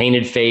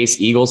painted face,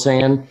 Eagles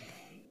fan.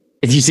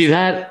 Did you see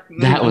that?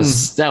 That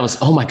was,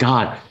 oh my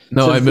God.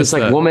 No, so I missed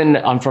this that. Woman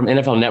from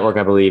NFL Network,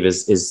 I believe,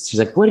 is she's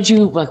like, what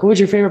was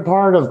your favorite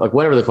part of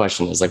whatever the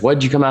question is? What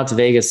did you come out to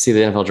Vegas to see the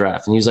NFL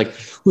draft? And he was like,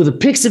 well, the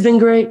picks have been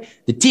great.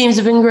 The teams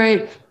have been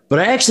great. But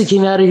I actually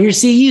came out of here to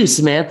see you,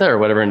 Samantha, or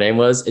whatever her name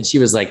was. And she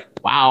was like,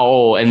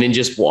 wow. And then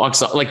just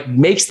walks up,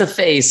 makes the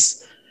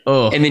face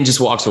and then just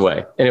walks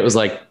away. And it was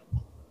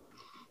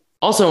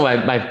also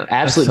my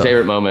absolute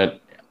favorite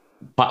moment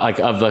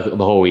of the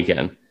whole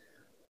weekend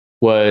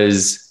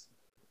was,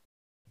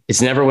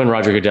 it's never when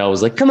Roger Goodell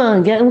was like, come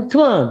on,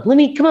 let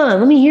me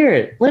hear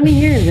it.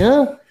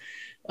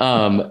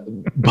 Huh?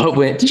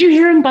 But did you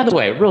hear him, by the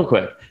way, real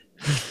quick?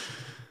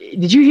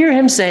 Did you hear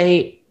him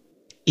say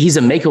he's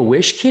a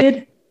Make-A-Wish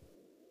kid?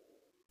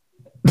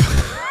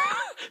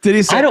 Did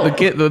he say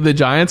the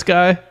Giants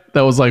guy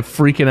that was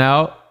freaking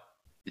out?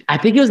 I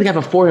think it was the guy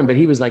before him, but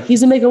he was like,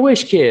 he's a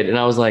Make-A-Wish kid. And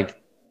I was like,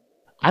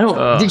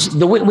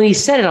 when he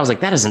said it, I was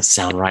like, that doesn't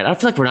sound right. I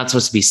feel like we're not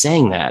supposed to be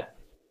saying that.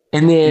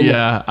 And then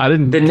I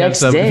didn't. The next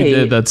day, he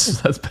did, that's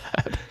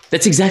bad.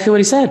 That's exactly what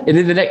he said. And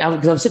then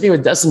because I'm sitting here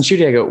with Dustin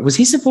Schutte, I go, was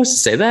he supposed to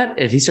say that?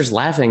 And he starts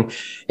laughing.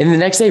 And the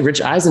next day,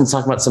 Rich Eisen's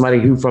talking about somebody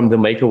who from the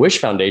Make-A-Wish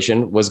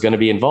Foundation was going to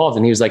be involved.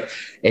 And he was like,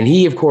 and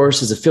he, of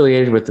course, is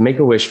affiliated with the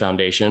Make-A-Wish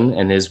Foundation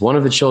and is one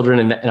of the children.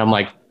 And I'm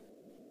like,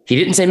 he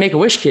didn't say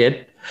Make-A-Wish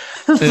kid.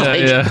 What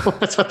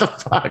the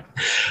fuck?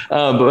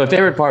 But my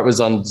favorite part was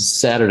on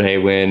Saturday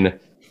when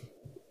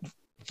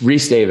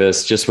Reese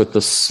Davis, just with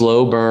the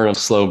slow burn of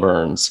slow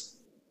burns,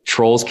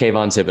 trolls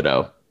Kayvon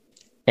Thibodeau.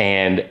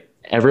 And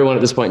everyone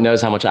at this point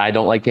knows how much I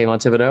don't like Kayvon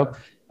Thibodeau.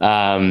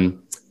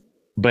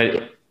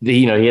 But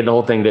he had the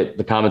whole thing that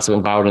the comments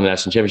went viral in the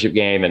national championship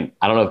game. And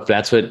I don't know if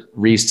that's what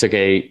Reese took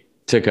a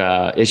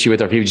issue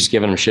with, or if he was just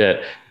giving him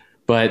shit.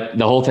 But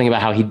the whole thing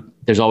about how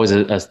there's always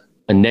a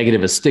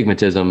negative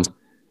astigmatism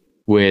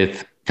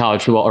with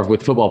college football or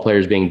with football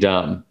players being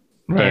dumb.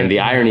 Right. And the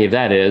irony of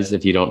that is,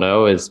 if you don't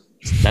know, is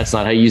that's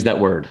not how you use that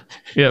word.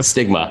 Yep.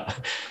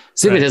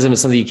 Stigmatism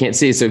is something you can't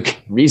see. So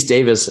Reese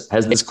Davis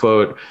has this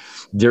quote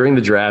during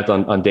the draft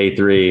on day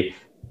 3.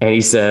 And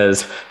he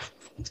says,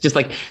 just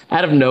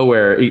out of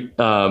nowhere,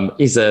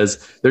 he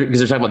says, because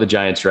they're talking about the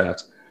Giants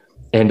draft.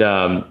 And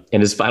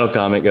his final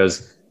comment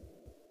goes,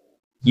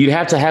 you'd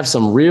have to have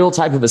some real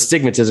type of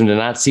astigmatism to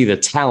not see the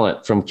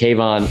talent from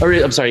Kayvon. Or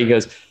I'm sorry, he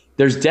goes,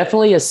 there's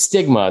definitely a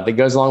stigma that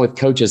goes along with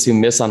coaches who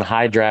miss on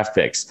high draft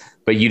picks,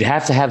 but you'd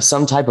have to have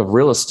some type of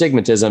real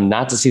astigmatism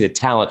not to see the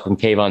talent from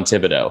Kayvon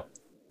Thibodeau.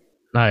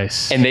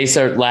 Nice. And they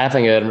start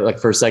laughing at him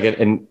for a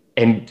second.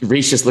 And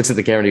Reese just looks at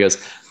the camera and he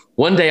goes,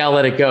 one day I'll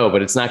let it go,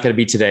 but it's not going to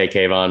be today,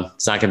 Kayvon.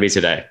 It's not going to be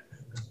today.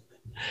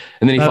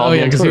 And then he followed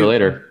me on Twitter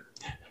later.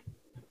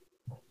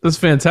 That's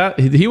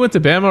fantastic. He went to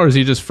Bama, or is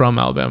he just from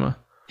Alabama?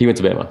 He went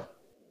to Bama.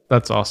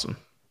 That's awesome.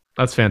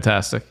 That's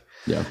fantastic.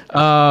 Yeah.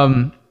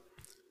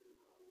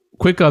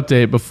 Quick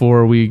update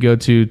before we go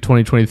to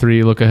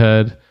 2023, look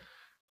ahead.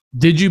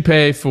 Did you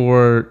pay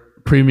for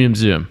Premium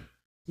Zoom?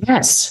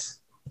 Yes.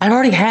 I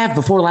already have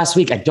before last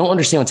week. I don't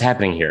understand what's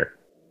happening here.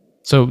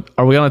 So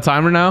are we on a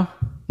timer now?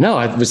 No,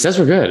 it says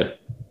we're good.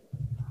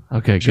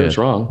 Okay, sure, good. It's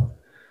wrong.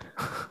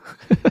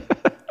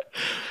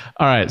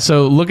 All right.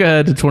 So look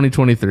ahead to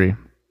 2023.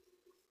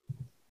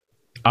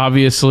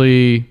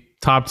 Obviously,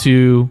 top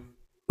two,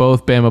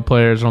 both Bama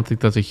players. I don't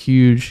think that's a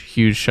huge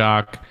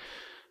shock.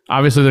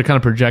 Obviously, they're kind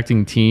of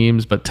projecting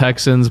teams, but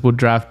Texans would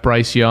draft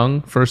Bryce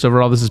Young first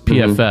overall. This is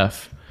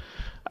PFF.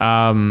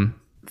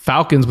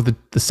 Falcons with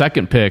the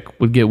second pick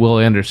would get Will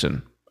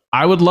Anderson.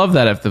 I would love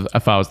that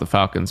if I was the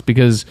Falcons,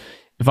 because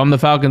if I'm the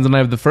Falcons and I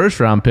have the first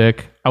round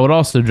pick, I would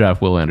also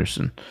draft Will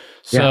Anderson.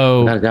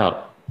 So without a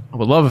doubt. I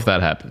would love if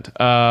that happened.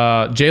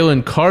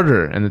 Jalen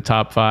Carter in the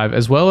top 5,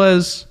 as well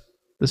as,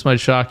 this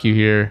might shock you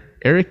here,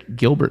 Eric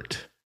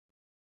Gilbert.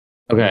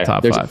 Okay,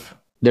 top 5.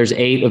 There's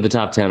 8 of the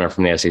top 10 are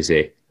from the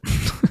SEC.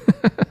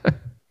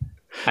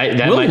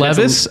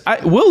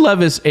 Will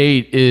Levis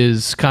 8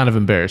 is kind of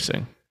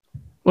embarrassing.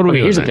 What do we?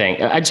 Here's the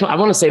thing. I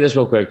want to say this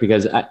real quick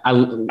because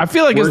I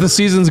feel like as the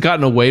season's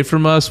gotten away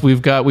from us,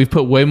 we've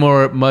put way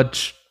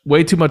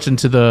too much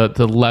into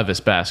the Levis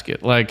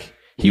basket. Like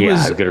he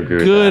was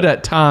good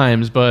at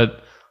times,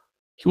 but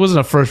he wasn't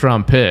a first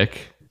round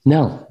pick.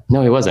 No,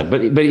 he wasn't.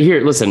 But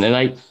here, listen,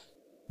 and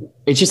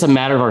it's just a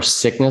matter of our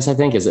sickness, I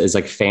think, is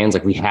like fans,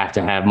 like we have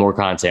to have more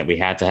content. We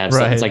have to have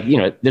stuff. It's like,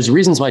 there's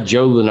reasons why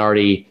Joe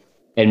Lunardi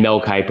and Mel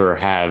Kiper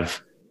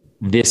have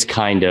this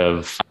kind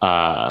of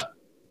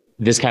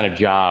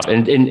job.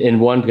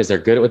 And one, because they're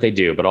good at what they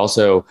do, but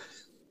also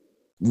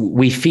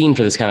we fiend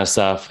for this kind of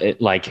stuff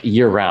like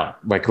year round.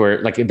 Like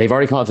they've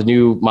already come out with the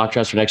new mock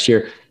drafts for next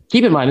year.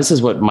 Keep in mind, this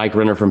is what Mike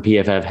Renner from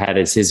PFF had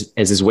as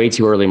his way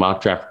too early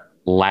mock draft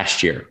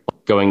last year,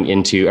 going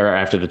into or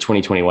after the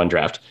 2021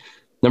 draft.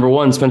 Number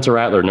 1, Spencer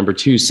Rattler. Number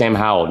 2, Sam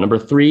Howell. Number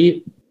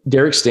 3,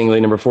 Derek Stingley.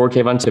 Number 4,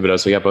 Kayvon Thibodeau.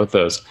 So we got both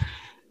those.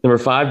 Number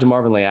 5,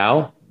 DeMarvin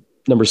Leal.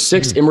 Number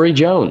 6, Emory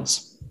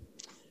Jones.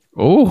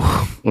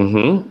 Oh.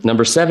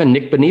 Number 7,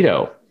 Nick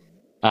Bonito.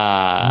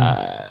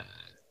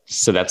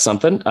 So that's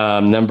something.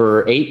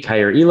 Number 8,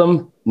 Kyer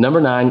Elam.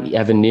 Number 9,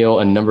 Evan Neal.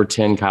 And number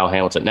 10, Kyle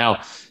Hamilton.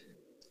 Now,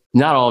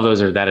 not all of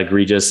those are that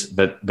egregious,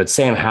 but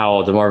Sam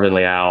Howell, DeMarvin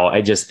Leal,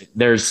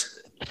 there's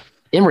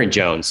Emory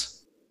Jones.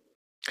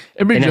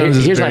 Emory Jones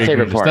is here's my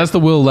favorite part. That's the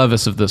Will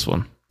Levis of this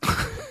one.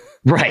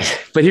 Right.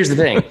 But here's the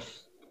thing.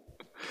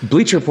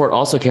 Bleacher Report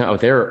also came out with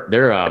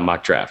their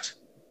mock draft.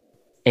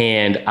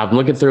 And I'm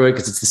looking through it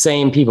because it's the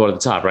same people at the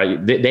top,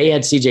 right? They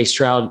had CJ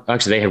Stroud.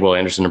 Actually, they had Will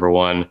Anderson, number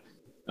 1.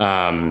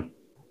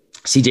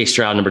 CJ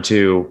Stroud, number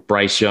 2.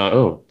 Bryce Young.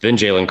 Oh, then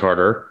Jalen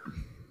Carter.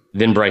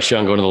 Then Bryce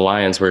Young going to the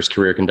Lions, where his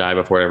career can die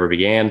before it ever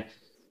began.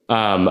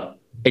 And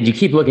you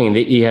keep looking.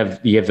 You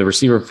have the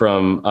receiver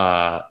from.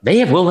 They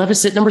have Will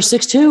Levis at number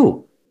 6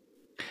 too.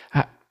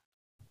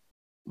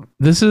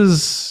 This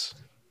is.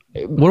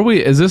 What are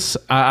we? Is this?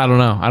 I don't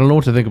know. I don't know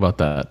what to think about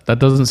that. That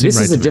doesn't seem. This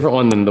right is a different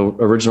one than the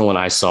original one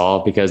I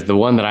saw, because the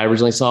one that I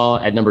originally saw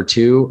at number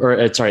 2,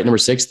 at number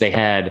 6, they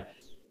had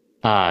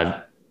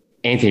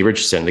Anthony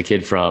Richardson, the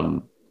kid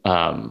from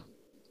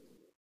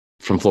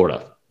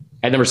Florida,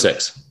 at number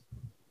 6.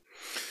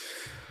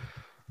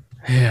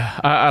 Yeah,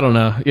 I don't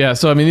know. Yeah,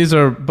 so I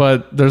mean,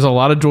 but there's a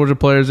lot of Georgia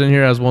players in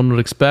here, as one would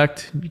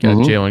expect. You got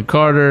Jalen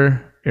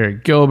Carter,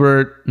 Eric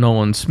Gilbert,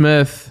 Nolan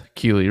Smith,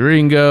 Keely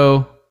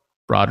Ringo,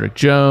 Broderick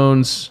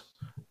Jones.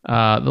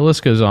 The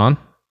list goes on.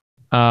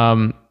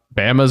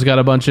 Bama's got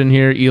a bunch in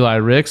here. Eli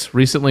Ricks,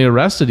 recently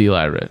arrested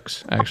Eli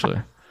Ricks, actually.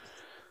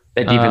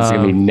 That defense is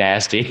going to be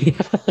nasty.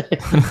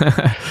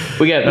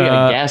 we got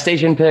gas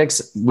station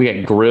picks, we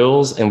got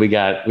grills, and we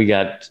got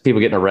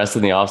people getting arrested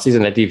in the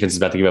offseason. That defense is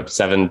about to give up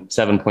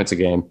seven points a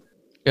game.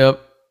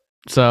 Yep.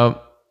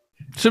 So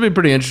should be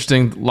pretty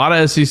interesting. A lot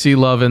of SEC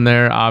love in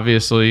there,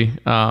 obviously.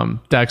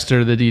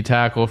 Dexter, the D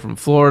tackle from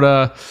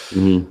Florida.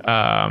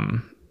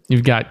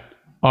 You've got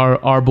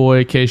our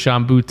boy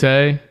Kayshon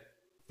Boutte.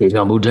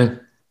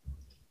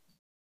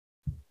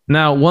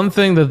 Now, one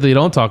thing that they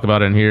don't talk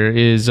about in here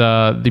is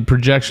the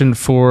projection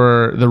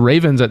for the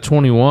Ravens at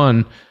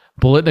 21.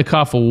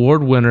 Biletnikoff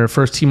Award winner,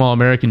 first team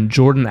All-American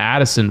Jordan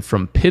Addison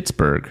from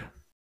Pittsburgh,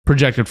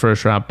 projected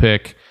first round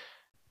pick.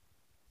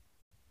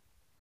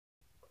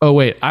 Oh,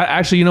 wait.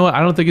 You know what? I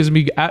don't think he's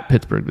going to be at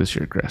Pittsburgh this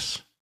year,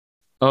 Chris.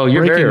 Oh,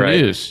 you're Breaking very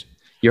right. News.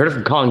 You heard it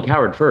from Colin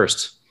Cowherd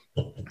first.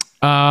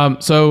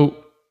 So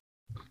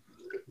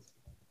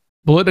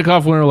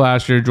Biletnikoff winner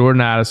last year,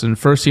 Jordan Addison,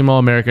 first team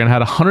All-American, had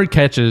 100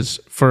 catches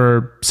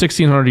for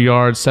 1,600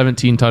 yards,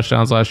 17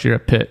 touchdowns last year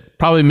at Pitt.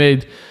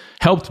 Probably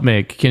helped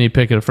make Kenny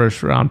Pickett a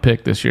first round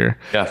pick this year.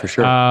 Yeah, for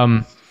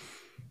sure.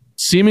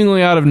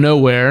 Seemingly out of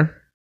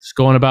nowhere, just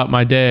going about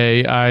my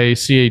day, I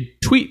see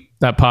a tweet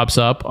that pops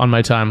up on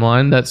my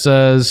timeline that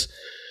says,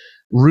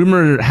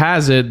 rumor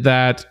has it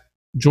that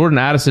Jordan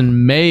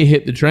Addison may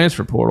hit the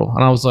transfer portal.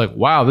 And I was like,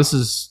 wow, this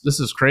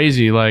is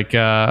crazy. Like,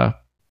 I'm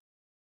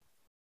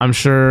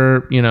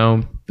sure,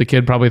 the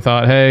kid probably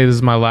thought, hey, this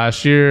is my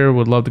last year,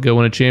 would love to go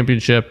win a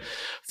championship.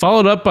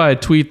 Followed up by a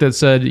tweet that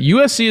said,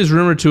 USC is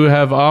rumored to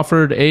have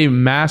offered a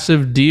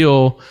massive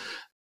deal,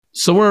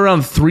 somewhere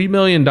around $3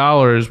 million,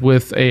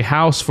 with a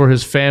house for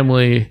his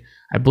family,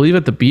 I believe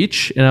at the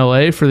beach in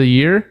LA for the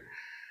year.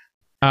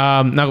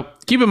 Now,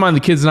 keep in mind,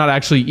 the kid's not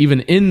actually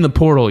even in the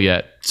portal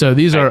yet. So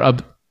these are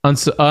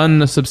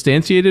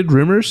unsubstantiated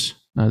rumors.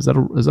 Is that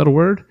a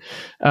word?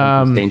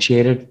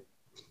 Unsubstantiated?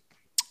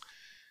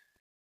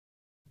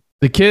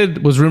 The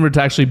kid was rumored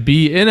to actually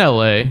be in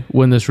LA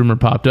when this rumor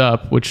popped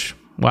up, which,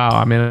 wow,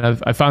 I mean,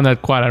 I found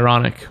that quite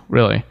ironic,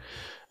 really.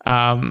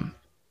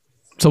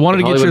 So wanted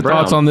to get your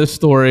thoughts on this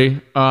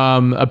story.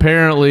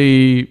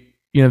 Apparently,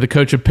 the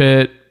coach of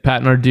Pitt,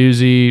 Pat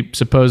Narduzzi,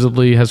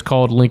 supposedly has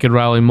called Lincoln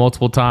Riley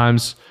multiple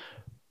times,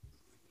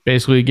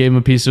 basically gave him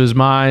a piece of his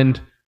mind,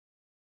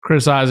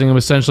 criticizing him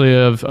essentially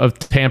of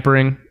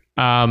tampering.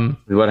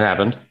 What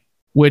happened?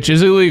 Which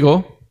is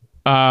illegal.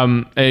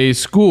 A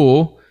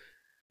school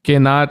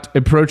cannot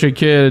approach a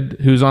kid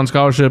who's on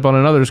scholarship at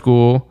another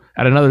school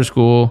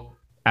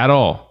at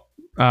all,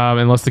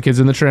 unless the kid's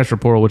in the transfer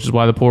portal, which is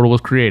why the portal was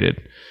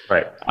created.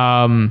 Right.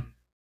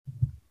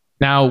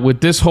 Now, with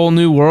this whole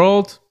new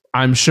world,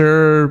 I'm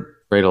sure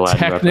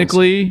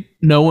technically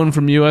no one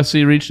from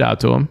USC reached out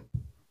to him.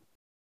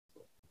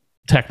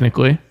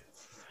 Technically.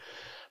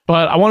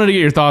 But I wanted to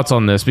get your thoughts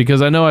on this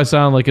because I know I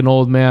sound like an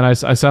old man. I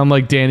sound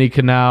like Danny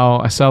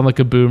Kanell. I sound like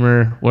a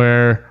boomer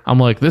where I'm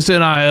like, this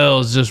NIL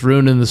is just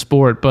ruining the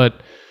sport.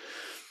 But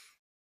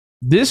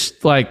this,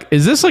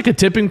 is this like a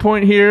tipping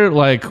point here?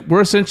 Like,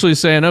 we're essentially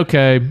saying,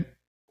 okay,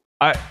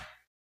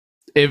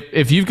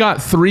 if you've got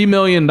 $3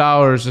 million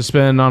to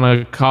spend on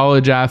a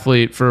college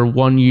athlete for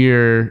 1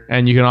 year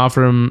and you can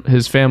offer him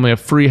his family a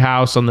free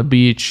house on the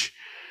beach,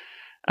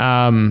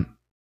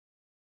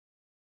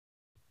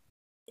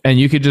 and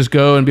you could just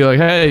go and be like,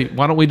 hey,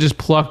 why don't we just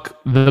pluck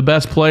the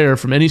best player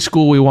from any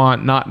school we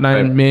want, not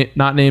name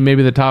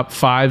maybe the top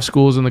 5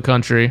 schools in the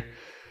country,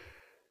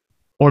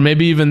 or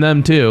maybe even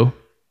them too.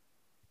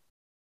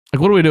 Like,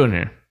 what are we doing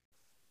here?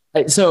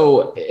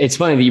 So it's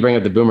funny that you bring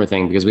up the boomer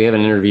thing because we have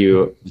an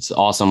interview. It's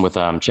awesome with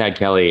Chad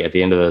Kelly at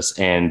the end of this.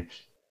 And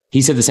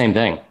he said the same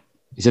thing.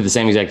 He said the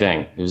same exact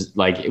thing. It was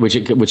like,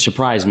 which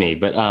surprised me,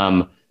 but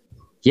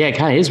yeah, it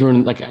kind of is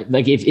ruining.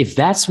 Like if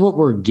that's what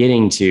we're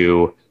getting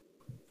to,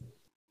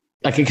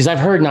 like, because I've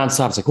heard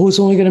nonstop, it's like, oh, it's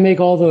only going to make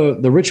all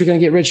the rich are going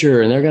to get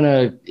richer, and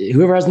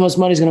whoever has the most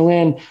money is going to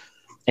win.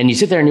 And you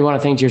sit there and you want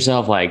to think to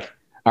yourself, like,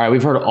 all right,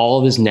 we've heard all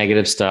of this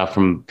negative stuff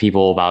from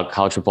people about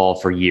college football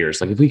for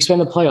years. Like, if we expand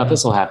the playoff,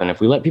 this will happen.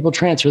 If we let people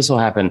transfer, this will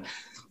happen.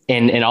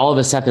 And all of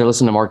us sat there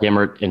listening to Mark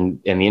Emmert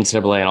and the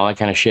NCAA and all that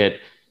kind of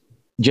shit,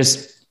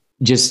 just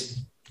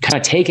kind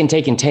of take.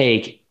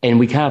 And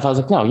we kind of thought,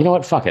 like, no, you know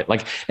what? Fuck it.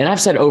 Like, and I've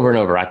said over and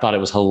over, I thought it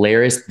was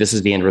hilarious. This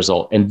is the end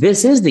result. And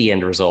this is the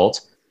end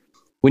result.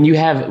 When you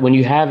have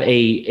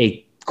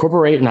a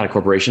corporation, not a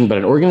corporation, but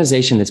an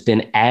organization that's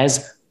been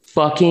as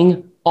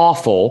fucking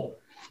awful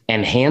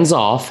and hands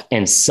off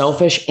and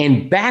selfish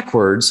and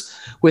backwards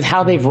with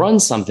how they've run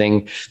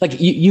something, like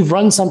you've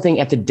run something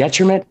at the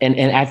detriment and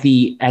at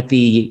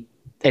the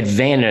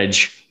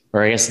advantage,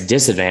 or I guess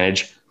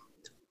disadvantage,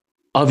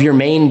 of your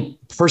main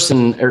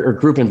person or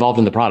group involved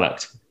in the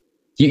product.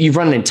 You've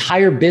run an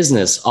entire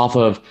business off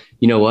of,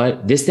 you know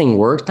what, this thing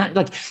worked. Not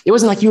like, it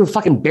wasn't like you were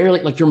fucking barely,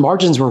 like your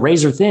margins were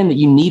razor thin that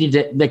you needed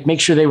to like make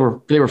sure they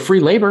were free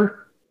labor.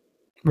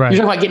 Right.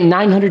 You're talking about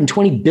getting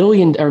 $920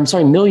 million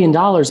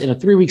in a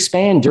 3-week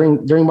span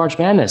during March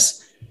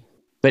Madness.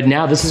 But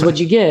now this is what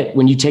you get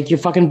when you take your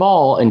fucking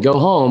ball and go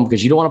home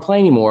because you don't want to play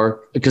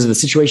anymore because of the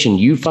situation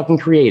you fucking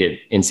created,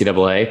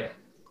 NCAA.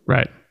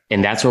 Right.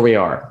 And that's where we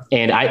are.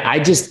 And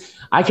I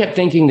kept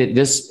thinking that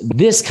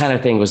this kind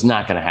of thing was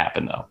not going to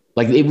happen though.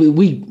 Like it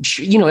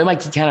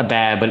might be kind of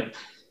bad, but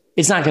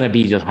it's not going to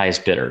be the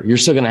highest bidder. You're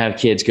still going to have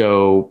kids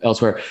go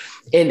elsewhere.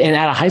 And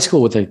out of high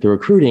school with the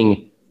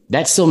recruiting,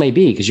 that still may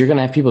be because you're going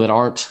to have people that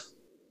aren't.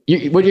 What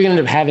you're going to end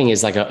up having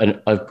is like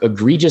an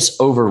egregious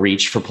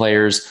overreach for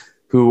players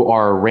who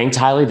are ranked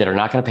highly that are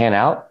not going to pan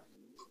out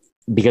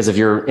because of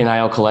your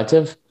NIL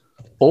collective,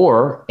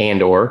 or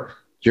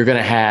you're going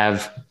to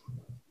have,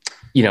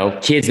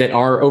 kids that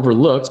are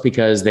overlooked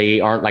because they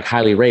aren't like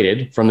highly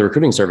rated from the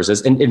recruiting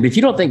services. And if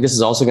you don't think this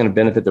is also going to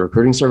benefit the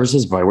recruiting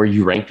services by where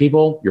you rank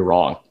people, you're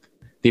wrong.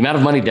 The amount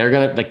of money they're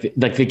going to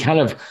like the kind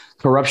of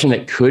corruption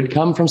that could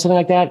come from something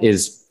like that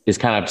is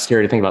kind of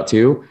scary to think about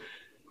too.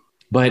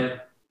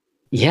 But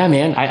yeah,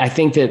 man, I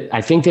think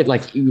that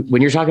like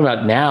when you're talking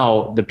about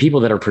now the people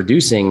that are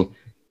producing,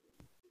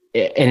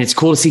 and it's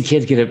cool to see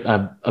kids get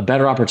a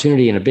better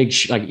opportunity and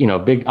a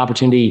big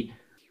opportunity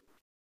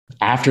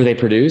after they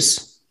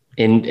produce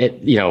and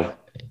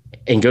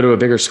go to a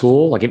bigger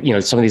school. Like,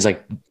 some of these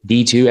like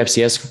D2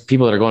 FCS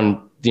people that are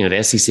going,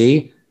 the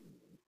SEC,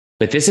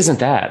 but this isn't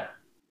that.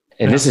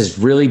 And This is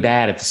really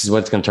bad if this is what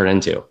it's going to turn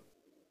into.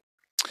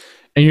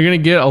 And you're going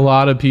to get a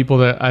lot of people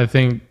that I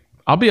think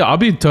I'll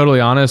be totally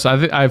honest.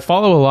 I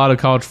follow a lot of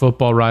college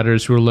football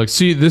writers who are like,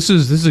 see, this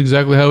is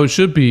exactly how it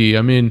should be.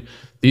 I mean,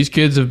 these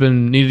kids have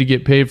needed to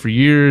get paid for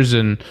years,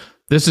 and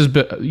this has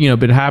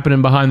been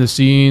happening behind the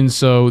scenes.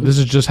 So this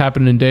is just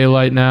happening in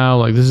daylight now.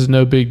 Like, this is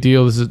no big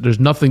deal. There's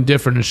nothing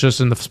different. It's just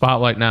in the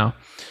spotlight now.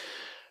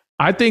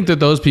 I think that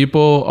those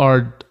people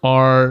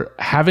are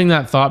having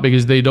that thought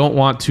because they don't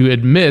want to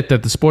admit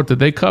that the sport that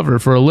they cover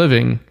for a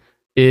living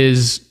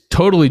is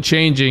totally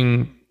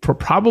changing,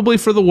 probably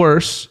for the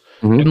worse,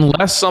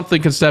 unless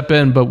something can step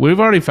in. But we've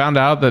already found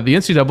out that the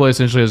NCAA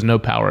essentially has no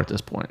power at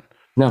this point.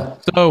 No.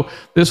 So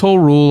this whole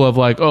rule of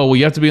like, oh, well,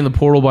 you have to be in the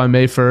portal by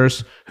May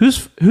 1st.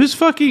 Who's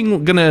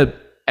fucking gonna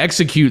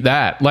execute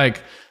that?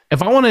 Like,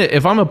 if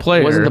I'm a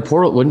player, Wasn't the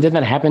portal? Didn't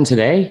that happen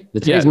today?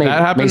 That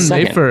happened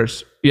May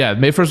 1st. Yeah,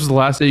 May 1st was the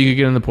last day you could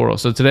get in the portal.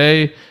 So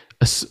today,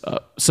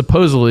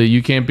 supposedly,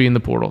 you can't be in the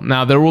portal.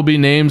 Now there will be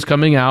names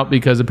coming out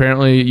because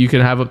apparently you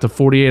can have up to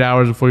 48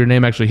 hours before your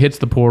name actually hits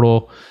the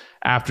portal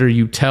after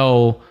you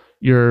tell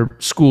your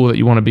school that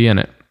you want to be in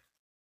it.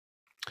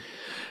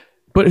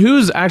 But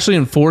who's actually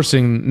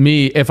enforcing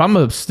me if I'm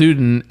a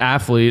student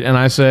athlete and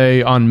I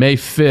say on May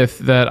 5th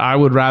that I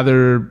would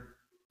rather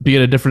be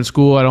at a different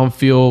school, I don't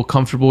feel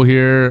comfortable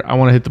here, I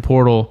want to hit the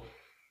portal?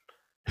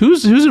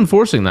 Who's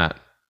enforcing that?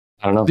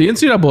 I don't know. The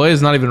NCAA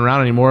is not even around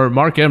anymore.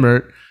 Mark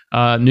Emmert,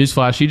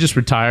 newsflash, he just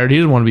retired. He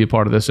doesn't want to be a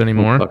part of this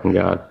anymore. Oh, fucking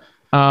God.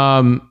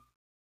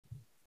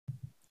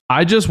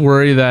 I just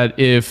worry that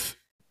if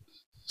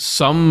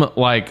some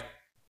like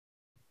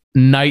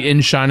knight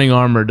in shining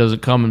armor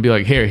doesn't come and be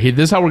like, here,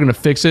 this is how we're going to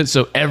fix it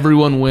so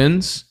everyone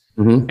wins,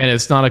 and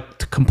it's not a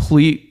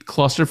complete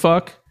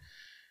clusterfuck.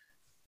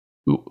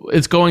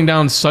 It's going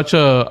down such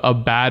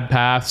a bad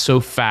path so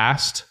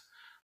fast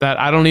that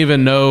I don't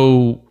even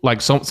know,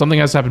 like something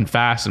has to happen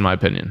fast, in my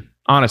opinion,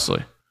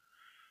 honestly.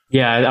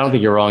 Yeah, I don't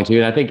think you're wrong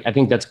too. And I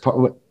think that's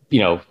part,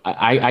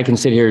 I can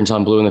sit here until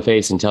I'm blue in the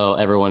face and tell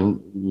everyone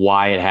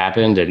why it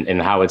happened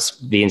and how it's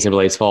the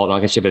NCAA's fault and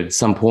all that shit. But at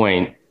some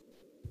point,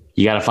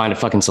 you got to find a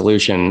fucking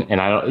solution.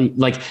 And I don't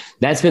like,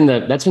 that's been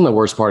the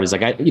worst part is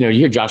like, you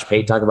hear Josh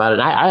Pate talk about it.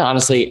 And I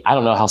honestly, I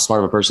don't know how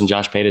smart of a person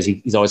Josh Pate is.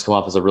 He's always come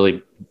off as a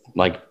really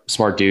like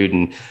smart dude.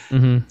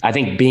 And I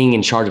think being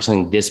in charge of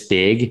something this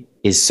big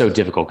is so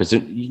difficult because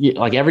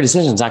like every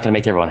decision is not going to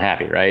make everyone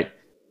happy. Right.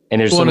 And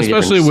there's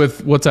especially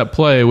with what's at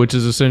play, which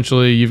is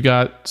essentially you've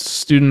got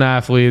student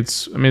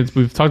athletes. I mean,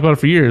 we've talked about it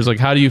for years. Like,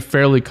 how do you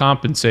fairly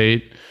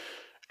compensate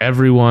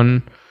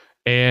everyone?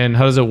 And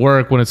how does it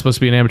work when it's supposed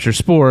to be an amateur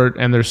sport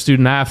and there's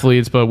student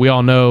athletes, but we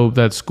all know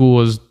that school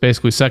is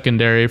basically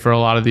secondary for a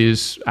lot of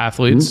these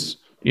athletes,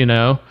 it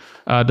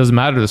doesn't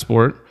matter the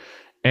sport.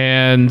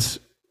 And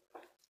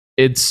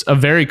it's a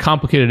very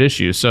complicated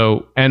issue.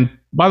 So, and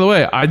by the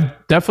way, I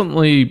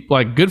definitely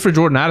like good for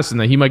Jordan Addison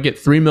that he might get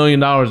 $3 million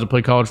to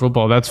play college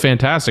football. That's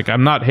fantastic.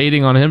 I'm not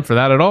hating on him for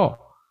that at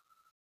all.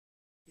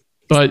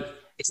 But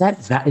is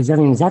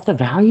that the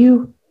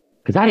value?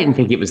 Because I didn't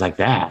think it was like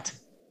that.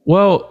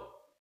 Well,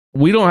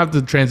 we don't have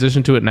to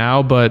transition to it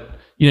now, but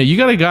you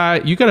got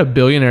a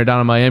billionaire down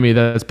in Miami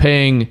that's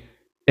paying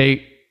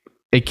a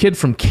kid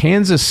from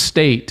Kansas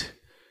State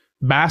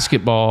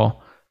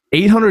basketball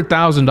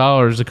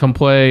 $800,000 to come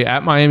play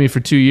at Miami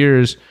for 2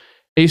 years,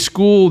 a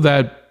school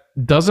that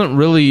doesn't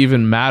really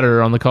even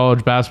matter on the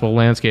college basketball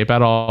landscape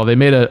at all. They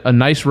made a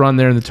nice run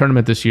there in the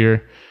tournament this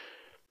year.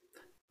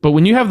 But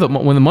when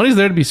when the money's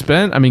there to be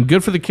spent, I mean,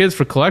 good for the kids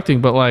for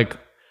collecting, but like,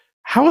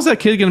 how is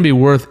that kid going to be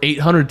worth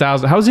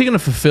 $800,000? How is he going to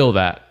fulfill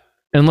that?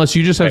 Unless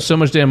you just have so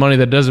much damn money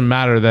that doesn't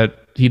matter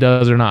that he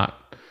does or not.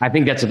 I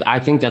think that's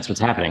what's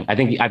happening. I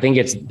think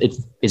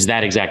it's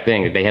that exact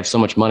thing. They have so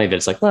much money that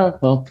it's like,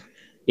 well,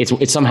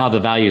 it's somehow the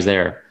value is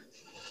there,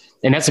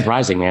 and that's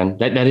surprising, man.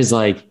 That is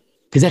like,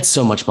 because that's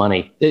so much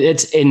money.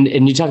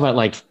 And you talk about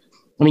like,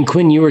 I mean,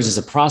 Quinn Ewers is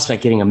a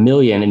prospect getting $1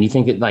 million, and you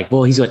think that like,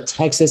 well, he's at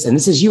Texas, and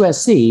this is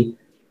USC,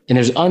 and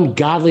there's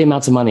ungodly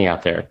amounts of money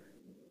out there.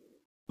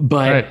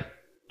 But right.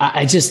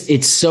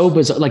 It's so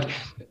bizarre. Like,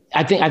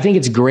 I think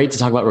it's great to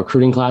talk about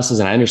recruiting classes,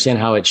 and I understand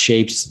how it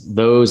shapes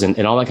those and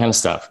all that kind of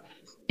stuff.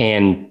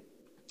 And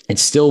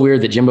it's still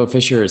weird that Jimbo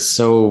Fisher is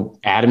so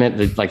adamant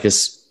that like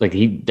this, like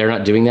they're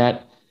not doing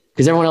that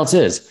because everyone else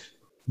is.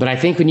 But I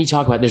think when you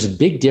talk about, there's a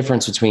big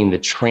difference between the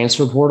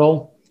transfer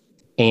portal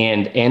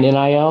and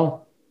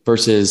NIL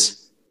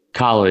versus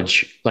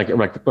college, like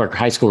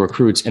high school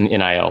recruits and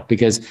NIL,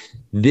 because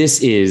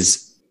this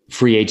is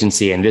free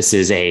agency and this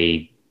is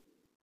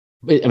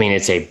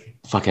it's a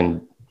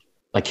fucking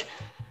like.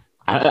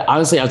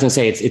 Honestly, I was going to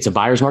say it's a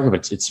buyer's market,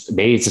 but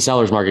maybe it's a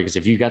seller's market, because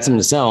if you've got something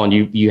to sell and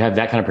you have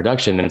that kind of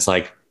production, then it's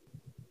like,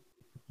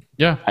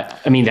 yeah.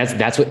 I mean,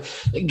 that's what,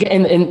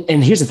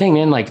 and here's the thing,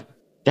 man, like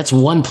that's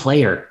one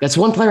player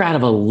out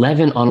of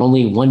 11 on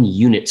only one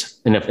unit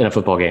in a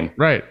football game.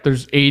 Right.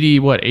 There's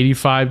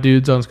 85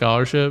 dudes on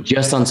scholarship,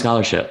 just on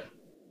scholarship.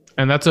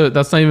 And that's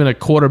not even a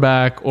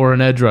quarterback or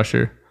an edge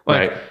rusher.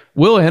 Like, right.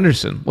 Will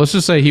Anderson, let's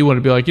just say he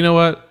wanted to be like, you know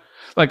what?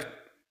 Like,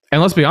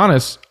 and let's be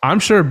honest, I'm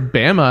sure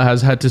Bama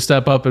has had to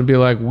step up and be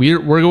like, we're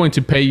going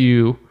to pay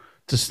you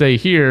to stay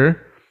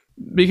here,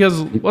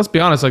 because let's be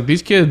honest, like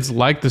these kids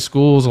like the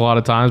schools a lot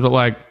of times, but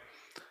like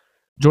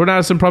Jordan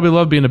Addison probably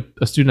loved being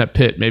a student at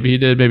Pitt. Maybe he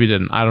did, maybe he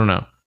didn't. I don't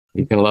know.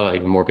 You can love it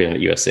even more being at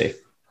USC.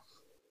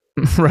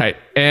 Right.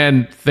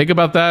 And think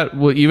about that.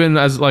 Well, even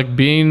as like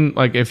being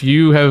like, if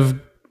you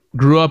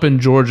grew up in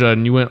Georgia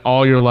and you went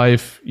all your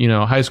life,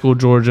 high school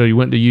Georgia, you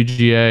went to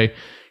UGA,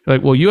 you're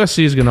like, well,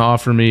 USC is going to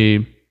offer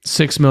me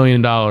 $6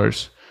 million.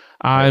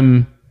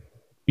 I'm,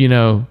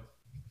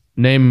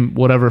 name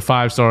whatever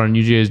 5-star in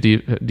UGA's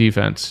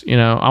defense.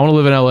 I want to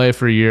live in LA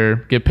for a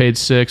year, get paid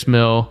 $6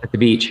 million at the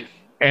beach.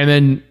 And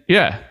then,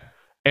 yeah.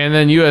 And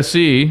then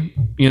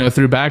USC,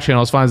 through back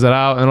channels finds that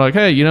out and they're like,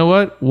 hey, you know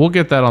what? We'll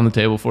get that on the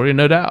table for you,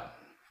 no doubt.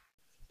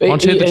 Why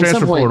don't you hit the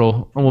transfer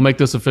portal and we'll make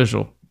this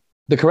official?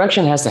 The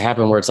correction has to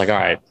happen where it's like, all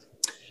right,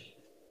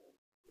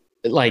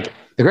 like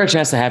the correction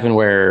has to happen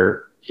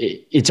where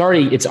it's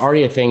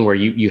already a thing where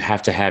you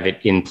have to have it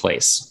in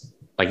place.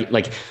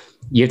 Like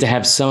you have to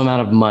have some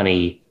amount of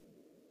money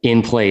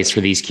in place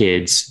for these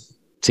kids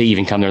to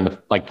even come there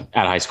out of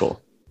high school.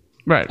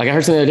 Right. Like I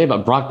heard something the other day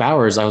about Brock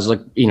Bowers. I was like,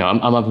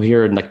 I'm up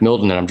here in like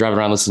Milton and I'm driving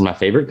around listening to my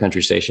favorite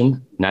country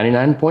station,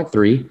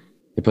 99.3.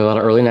 They play a lot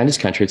of early 90s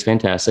country. It's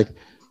fantastic.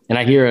 And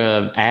I hear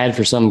an ad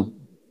for some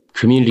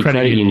community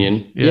credit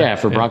union.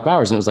 For Brock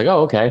Bowers. And it was like,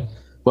 oh, okay.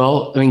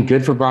 Well, I mean,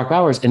 good for Brock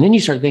Bowers. And then you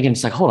start thinking,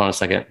 it's like, hold on a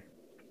second.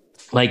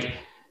 Like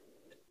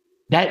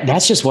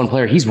that's just one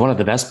player. He's one of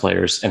the best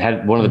players and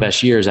had one of the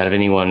best years out of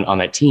anyone on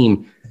that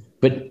team.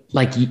 But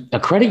like a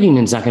credit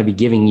union's not going to be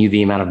giving you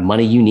the amount of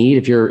money you need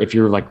if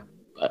you're like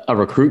a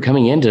recruit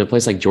coming into a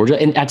place like Georgia.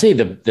 And I tell you,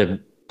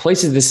 the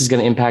places this is going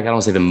to impact, I don't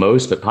want to say the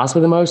most, but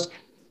possibly the most,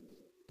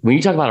 when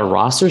you talk about a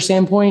roster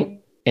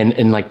standpoint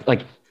and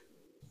like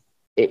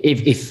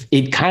if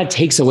it kind of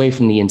takes away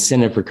from the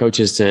incentive for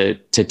coaches to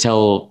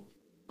tell,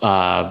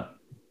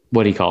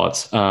 what do you call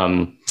it?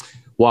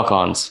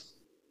 Walk-ons,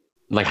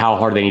 like how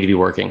hard they need to be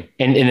working.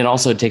 And then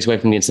also it takes away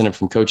from the incentive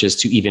from coaches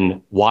to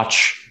even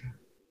watch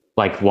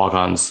like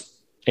walk-ons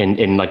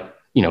and like,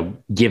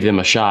 give them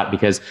a shot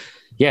because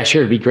yeah,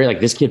 sure. It'd be great. Like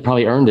this kid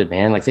probably earned it,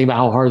 man. Like think about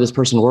how hard this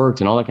person worked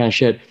and all that kind of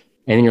shit.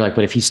 And then you're like,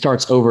 but if he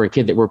starts over a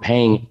kid that we're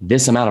paying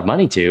this amount of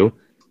money to,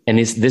 and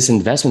this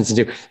investment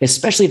into,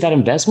 especially if that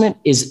investment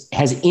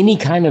has any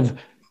kind of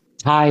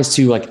ties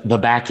to like the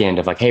back end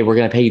of like, hey, we're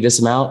going to pay you this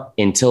amount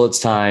until it's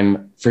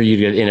time for you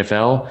to go to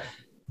NFL.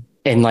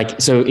 And like,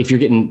 so if you're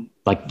getting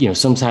like,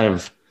 some kind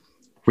of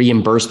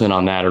reimbursement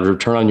on that or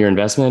return on your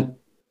investment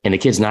and the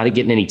kid's not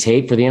getting any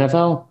tape for the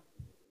NFL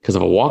because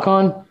of a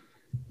walk-on,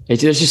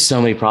 there's just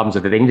so many problems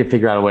with it. They need to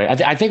figure out a way.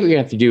 I think what you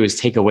have to do is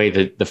take away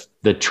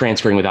the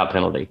transferring without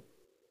penalty.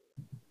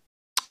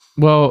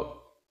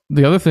 Well,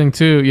 the other thing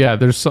too, yeah,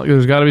 there's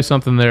got to be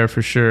something there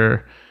for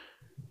sure.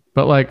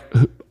 But like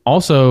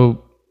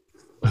also,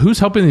 who's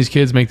helping these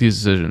kids make these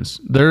decisions?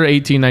 They're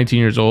 18, 19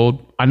 years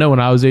old. I know when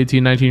I was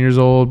 18, 19 years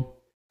old,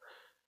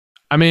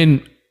 I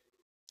mean,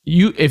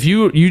 if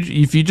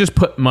you just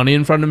put money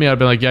in front of me, I'd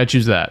be like, yeah,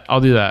 choose that. I'll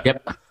do that.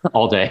 Yep.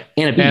 All day.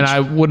 And I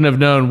wouldn't have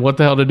known what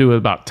the hell to do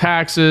about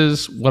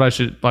taxes, what I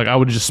should, like, I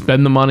would just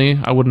spend the money.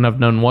 I wouldn't have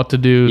known what to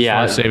do.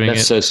 Yeah.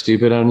 That's so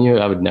stupid on you.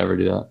 I would never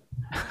do that.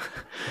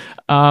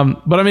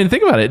 But I mean,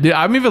 think about it. Dude,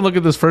 I'm even looking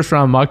at this first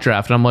round mock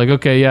draft and I'm like,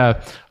 okay,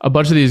 yeah, a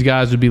bunch of these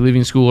guys would be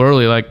leaving school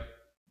early. Like,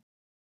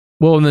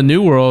 well, in the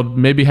new world,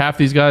 maybe half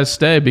these guys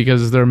stay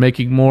because they're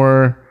making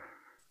more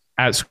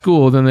at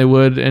school than they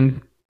would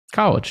in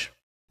college.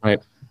 Right.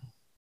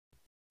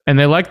 And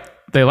they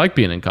like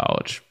being in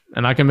college,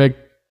 and I can make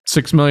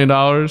 $6 million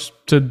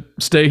to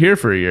stay here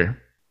for a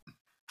year.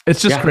 It's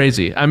just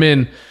crazy. I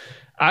mean,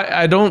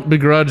 I don't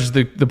begrudge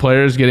the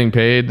players getting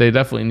paid. They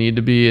definitely need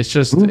to be. It's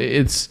just,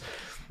 it's,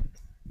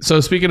 so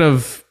speaking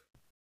of,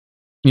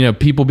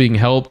 people being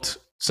helped.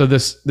 So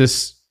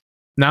this,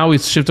 now we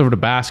shift over to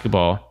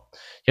basketball.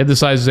 You had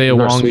this Isaiah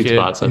Wong kid.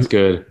 Spots, that's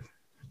good.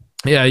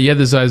 Yeah. You had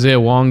this Isaiah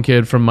Wong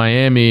kid from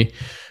Miami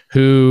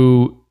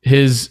who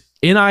his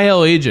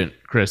NIL agent,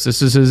 Chris,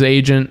 this is his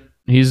agent.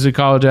 He's a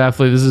college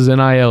athlete. This is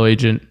NIL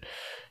agent.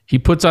 He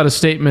puts out a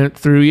statement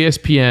through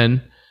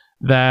ESPN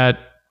that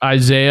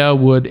Isaiah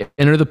would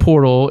enter the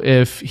portal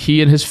if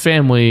he and his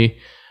family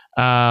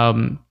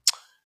didn't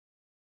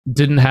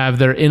have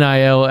their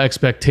NIL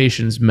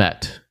expectations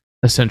met,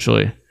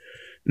 essentially.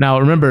 Now,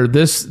 remember,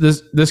 this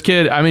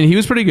kid, I mean, he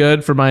was pretty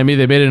good for Miami.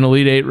 They made an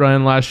Elite Eight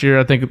run last year.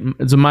 I think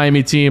it's a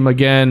Miami team.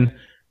 Again,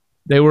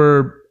 they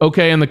were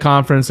okay in the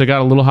conference. They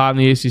got a little hot in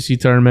the ACC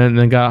tournament and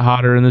then got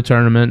hotter in the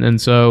tournament. And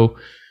so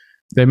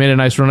they made a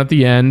nice run at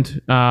the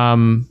end.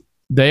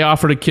 They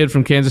offered a kid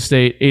from Kansas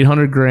State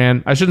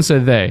 $800,000. I shouldn't say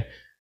they.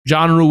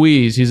 John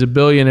Ruiz, he's a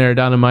billionaire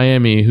down in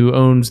Miami who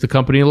owns the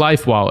company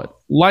LifeWallet.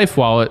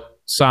 LifeWallet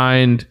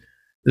signed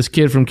this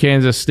kid from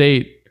Kansas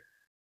State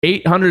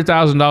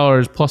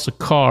 $800,000 plus a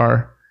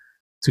car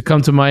to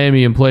come to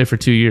Miami and play for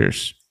 2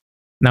 years.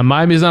 Now,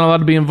 Miami's not allowed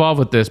to be involved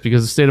with this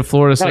because the state of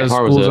Florida says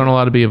schools aren't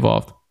allowed to be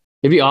involved.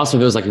 It'd be awesome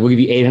if it was like, we'll give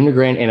you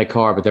 $800,000 and a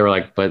car, but they were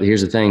like, but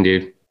here's the thing,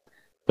 dude.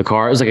 The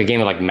car, it was like a game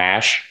of like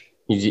MASH.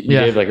 You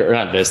did like, or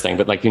not this thing,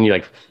 but like when you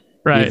like,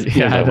 right.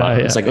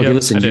 It's like, okay,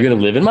 listen, you're going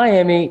to live in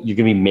Miami. You're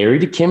going to be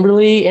married to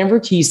Kimberly Amber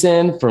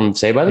Thiessen from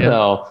Saved by the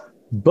Bell,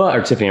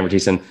 or Tiffany Amber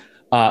Thiessen.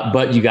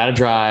 But you got to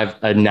drive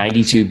a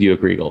 92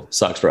 Buick Regal.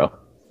 Sucks, bro.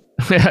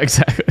 Yeah,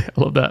 exactly. I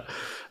love that.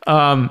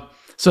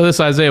 So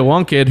this Isaiah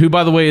Wong kid, who,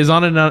 by the way, is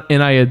on an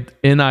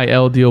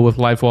NIL deal with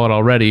LifeWallet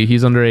already.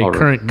 He's under a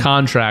current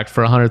contract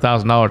for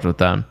 $100,000 with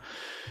them.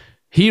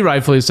 He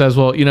rightfully says,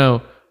 well,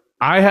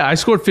 I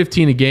scored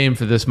 15 a game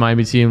for this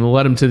Miami team,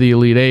 led him to the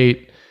Elite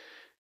Eight.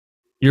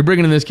 You're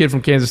bringing in this kid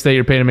from Kansas State.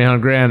 You're paying him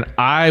 $800,000.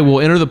 I will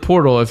enter the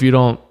portal if you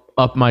don't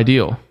up my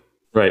deal.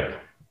 Right.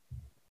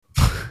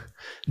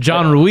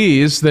 John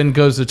Ruiz then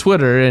goes to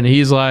Twitter and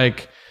he's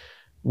like,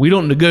 we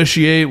don't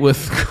negotiate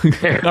with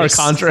our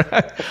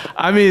contract.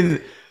 I mean,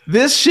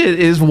 this shit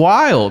is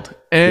wild.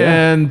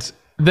 And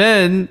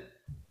then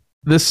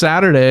this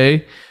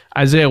Saturday,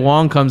 Isaiah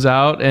Wong comes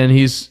out and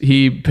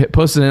he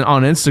posted it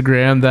on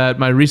Instagram that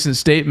my recent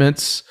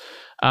statements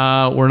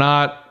were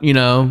not,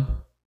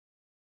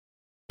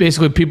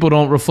 basically people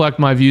don't reflect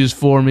my views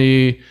for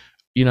me.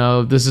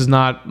 This is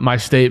not my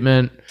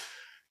statement.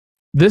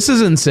 This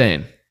is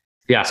insane.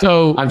 Yeah.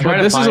 So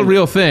this is a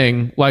real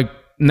thing. Like,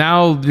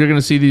 now you're going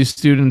to see these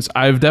students.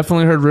 I've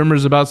definitely heard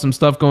rumors about some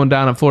stuff going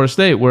down at Florida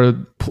State where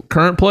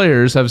current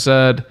players have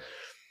said,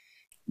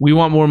 we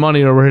want more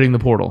money or we're hitting the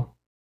portal.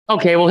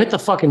 Okay, well, hit the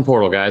fucking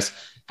portal, guys.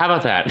 How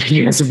about that?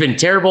 You guys have been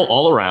terrible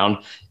all around,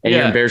 and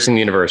you're embarrassing the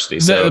university.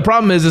 So the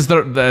problem is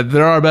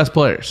they're our best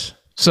players.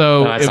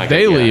 So if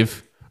they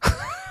leave,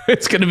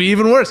 it's going to be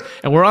even worse.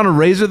 And we're on a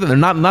razor that there's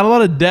not a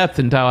lot of depth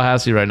in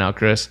Tallahassee right now,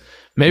 Chris.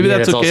 Maybe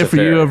that's okay for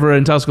you over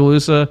in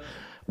Tuscaloosa.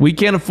 We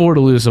can't afford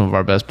to lose some of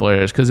our best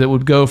players because it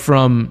would go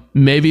from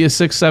maybe a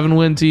 6-7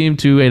 win team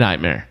to a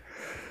nightmare.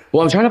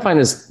 Well, I'm trying to find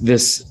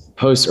this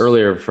post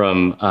earlier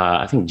from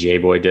I think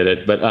J-Boy did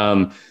it, but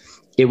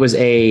it was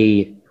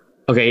okay,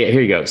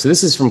 here you go. So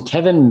this is from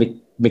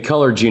Kevin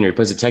McCullough Jr. He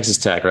plays at Texas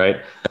Tech,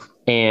 right?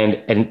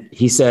 And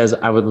he says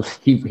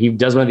he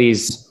does one of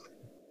these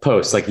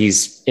posts, like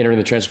he's entering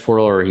the transfer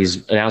portal or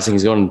he's announcing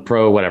he's going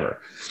pro,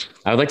 whatever.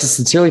 I would like to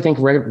sincerely thank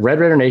Red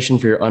Raider Nation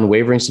for your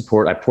unwavering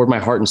support. I poured my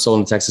heart and soul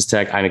into Texas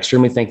Tech. I'm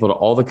extremely thankful to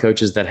all the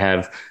coaches that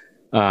have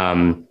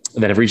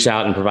reached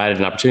out and provided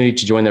an opportunity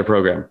to join their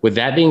program. With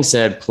that being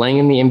said, playing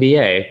in the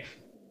NBA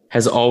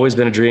has always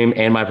been a dream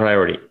and my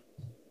priority.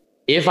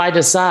 If I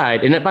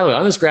decide, and by the way,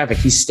 on this graphic,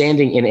 he's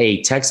standing in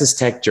a Texas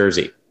Tech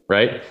jersey,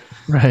 right?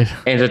 Right.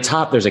 And at the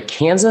top, there's a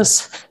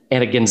Kansas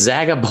and a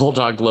Gonzaga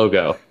Bulldog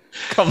logo.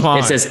 Come on.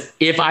 It says,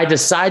 if I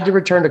decide to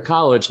return to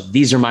college,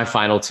 these are my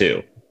final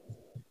two.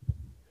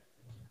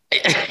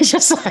 It's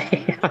just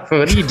like,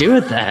 what do you do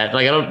with that?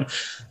 Like,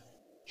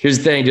 here's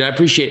the thing, dude. I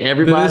appreciate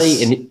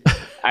everybody. And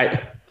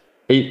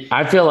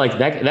I feel like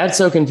that's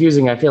so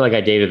confusing. I feel like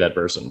I dated that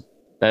person.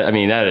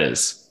 That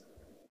is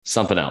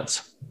something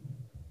else.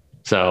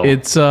 So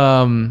it's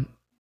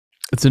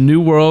a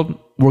new world.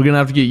 We're going to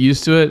have to get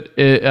used to it.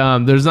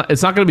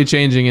 It's not going to be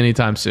changing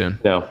anytime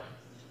soon. No.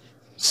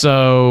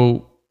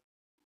 So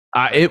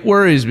it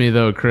worries me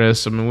though,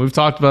 Chris. I mean, we've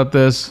talked about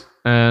this.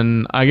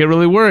 And I get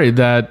really worried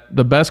that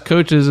the best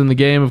coaches in the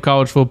game of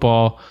college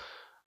football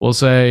will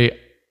say,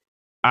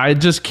 I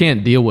just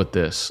can't deal with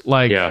this.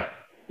 Like,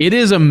 it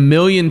is a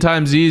million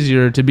times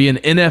easier to be an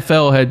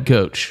NFL head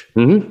coach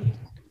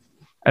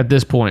at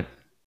this point.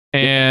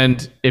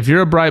 And if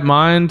you're a bright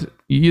mind,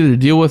 you either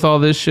deal with all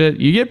this shit,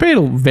 you get paid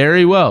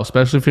very well,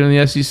 especially if you're in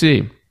the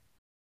SEC.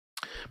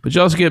 But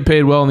you also get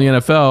paid well in the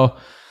NFL.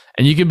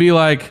 And you can be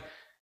like,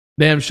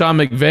 damn, Sean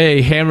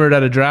McVay hammered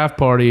at a draft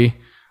party,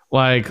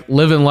 like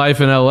living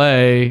life in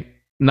LA,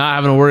 not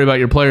having to worry about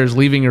your players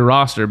leaving your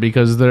roster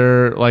because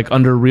they're like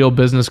under real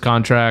business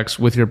contracts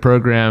with your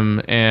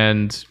program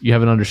and you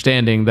have an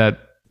understanding that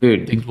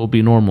things will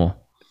be normal.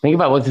 Think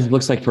about what this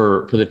looks like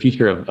for the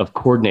future of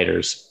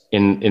coordinators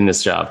in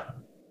this job.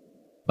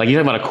 Like,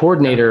 you're talking about a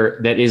coordinator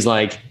that is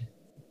like,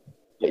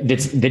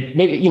 that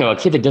maybe, a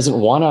kid that doesn't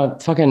want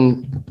to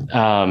fucking,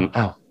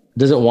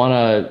 doesn't want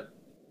to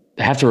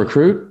have to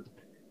recruit.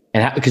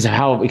 And because of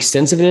how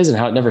extensive it is and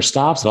how it never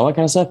stops and all that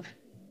kind of stuff.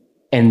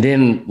 And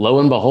then lo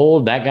and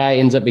behold, that guy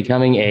ends up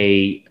becoming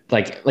the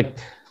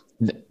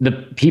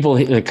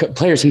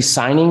players he's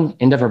signing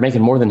end up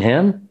making more than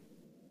him.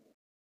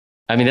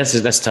 I mean,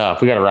 that's tough.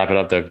 We got to wrap it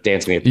up though.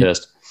 Dan's gonna get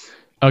pissed.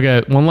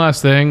 Okay. One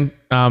last thing.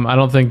 I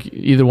don't think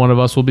either one of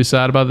us will be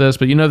sad about this,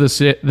 but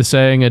the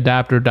saying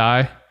adapt or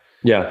die.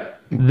 Yeah.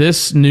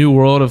 This new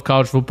world of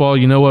college football,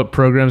 you know what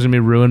program's gonna be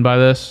ruined by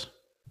this?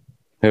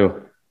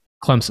 Who?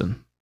 Clemson.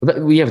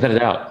 We have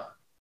that out.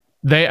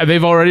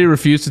 They've already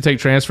refused to take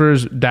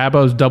transfers.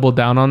 Dabo's doubled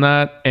down on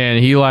that,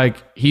 and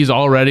he's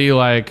already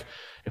like,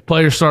 if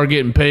players start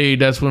getting paid,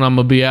 that's when I'm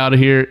gonna be out of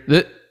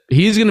here.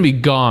 He's gonna be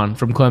gone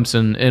from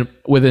Clemson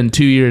within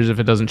 2 years if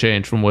it doesn't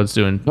change from what it's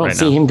doing right now. I don't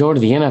see him go to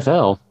the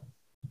NFL.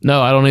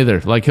 No, I don't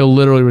either. Like, he'll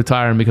literally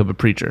retire and become a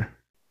preacher.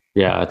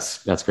 Yeah,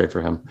 that's great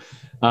for him.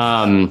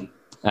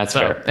 That's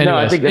fair. Anyways, no,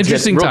 I think that's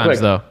interesting times quick,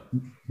 though.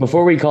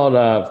 Before we called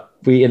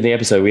we end the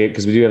episode,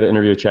 because we do have an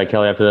interview with Chad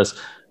Kelly after this.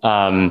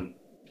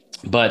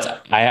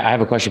 But I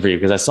have a question for you,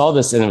 because I saw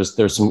this and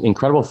there's some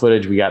incredible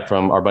footage we got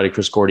from our buddy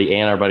Chris Gordy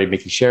and our buddy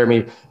Mickey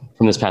Sheremy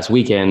from this past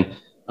weekend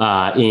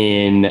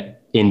in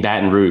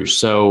Baton Rouge.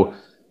 So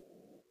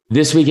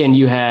this weekend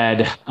you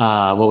had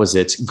what was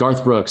it?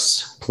 Garth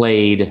Brooks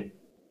played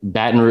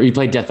Baton Rouge. He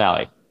played Death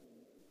Valley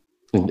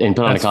and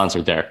put on a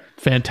concert there.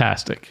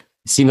 Fantastic.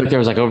 It seemed like there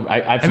was like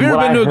have you ever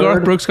been to a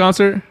Garth Brooks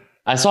concert?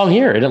 I saw him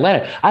here in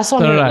Atlanta.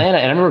 And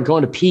I remember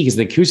going to pee because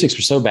the acoustics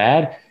were so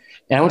bad.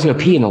 And I went to a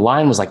pee and the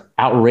line was like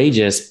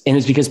outrageous. And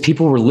it's because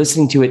people were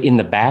listening to it in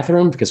the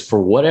bathroom because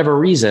for whatever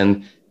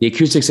reason, the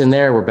acoustics in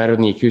there were better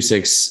than the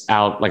acoustics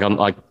out in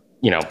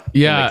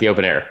the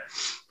open air.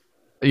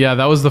 Yeah,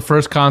 that was the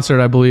first concert,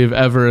 I believe,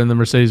 ever in the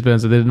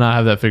Mercedes-Benz. They did not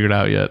have that figured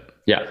out yet.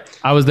 Yeah.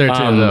 I was there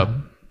too, though.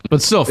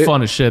 But still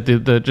fun as shit.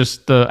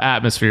 The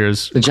atmosphere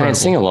is the Giant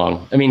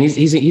sing-along. I mean,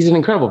 he's an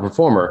incredible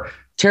performer.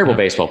 Terrible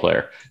baseball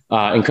player.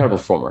 Incredible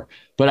performer.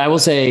 But I will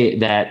say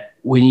that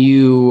when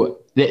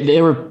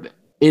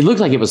it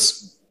looked like it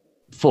was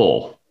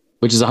full,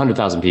 which is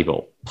 100,000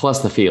 people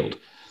plus the field.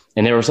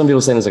 And there were some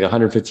people saying it was like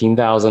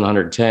 115,000,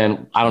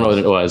 110. I don't know what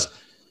it was.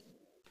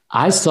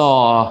 I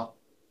saw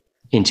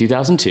in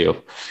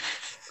 2002,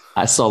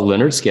 I saw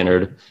Leonard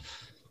Skinner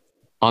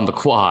on the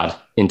quad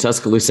in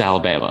Tuscaloosa,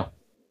 Alabama.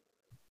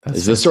 This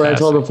is the story I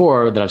told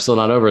before that I'm still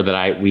not over,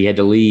 that we had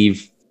to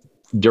leave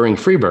during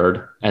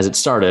Freebird as it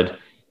started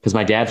because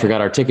my dad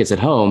forgot our tickets at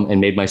home and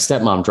made my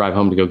stepmom drive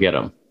home to go get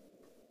them.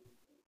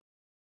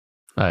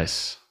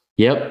 Nice.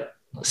 Yep.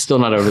 Still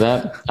not over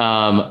that.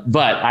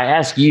 But I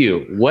ask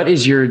you, what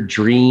is your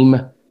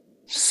dream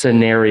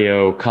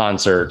scenario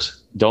concert?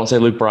 Don't say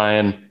Luke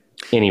Bryan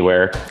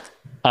anywhere.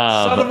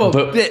 Son of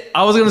a bit.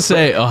 I was going to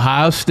say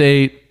Ohio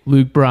State,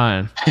 Luke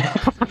Bryan.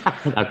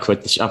 I'll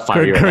quit the show. I'll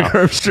fire you right now.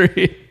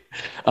 Herbstreit.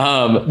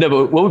 No,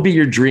 but what would be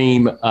your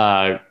dream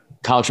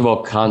college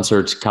football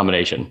concert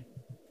combination?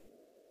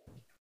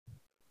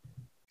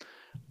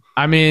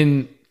 I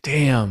mean,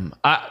 damn.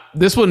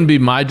 This wouldn't be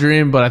my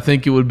dream, but I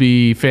think it would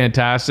be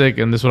fantastic.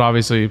 And this would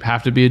obviously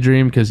have to be a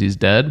dream because he's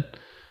dead.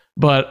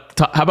 But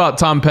how about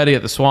Tom Petty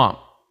at the Swamp?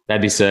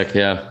 That'd be sick,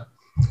 yeah.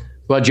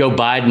 What about Joe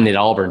Biden at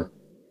Auburn?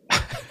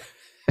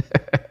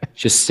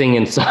 Just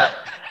singing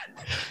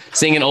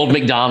Old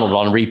McDonald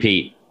on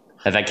repeat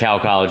at that Cal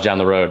College down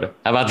the road.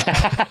 How about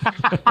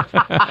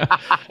that?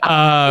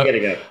 Gotta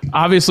go.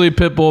 Obviously,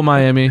 Pitbull,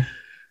 Miami.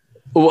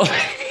 Well,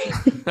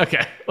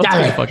 okay, let's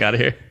get the fuck out of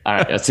here. All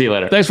right, I'll see you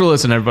later. Thanks for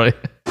listening, everybody.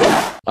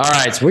 All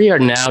right, so we are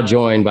now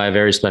joined by a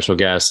very special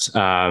guest.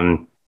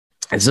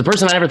 It's a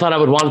person I never thought I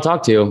would want to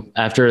talk to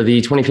after the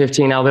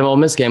 2015 Alabama Ole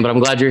Miss game, but I'm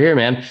glad you're here,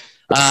 man.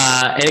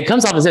 And it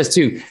comes off as this,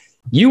 too.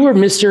 You were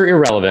Mr.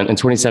 Irrelevant in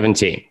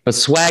 2017, but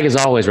swag is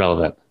always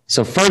relevant.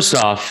 So first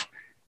off,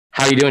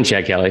 how are you doing,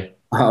 Chad Kelly?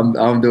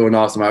 I'm doing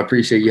awesome. I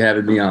appreciate you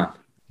having me on.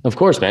 Of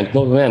course, man.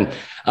 Welcome in.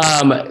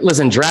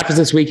 Listen, draft is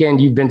this weekend.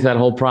 You've been through that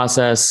whole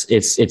process.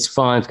 It's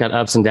fun. It's got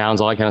ups and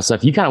downs, all that kind of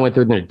stuff. You kind of went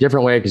through it in a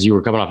different way because you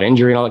were coming off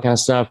injury and all that kind of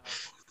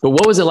stuff. But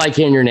what was it like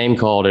hearing your name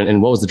called,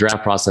 and what was the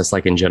draft process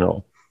like in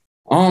general?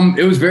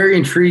 It was very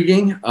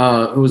intriguing.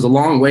 It was a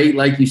long wait,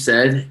 like you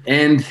said.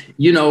 And,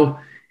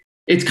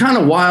 it's kind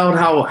of wild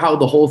how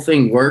the whole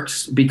thing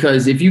works,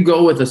 because if you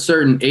go with a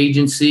certain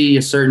agency,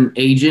 a certain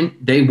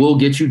agent, they will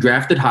get you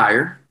drafted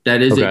higher.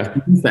 That is a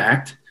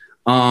fact.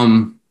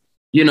 I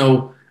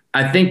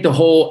think the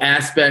whole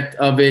aspect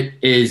of it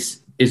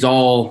is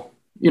all,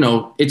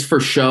 it's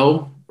for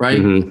show, right?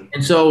 Mm-hmm.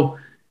 And so,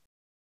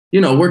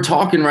 we're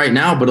talking right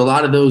now, but a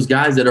lot of those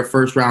guys that are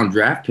first round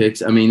draft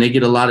picks, I mean, they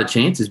get a lot of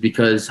chances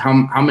because how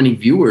many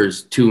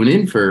viewers tune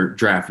in for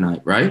draft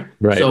night, right?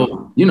 Right.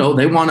 So,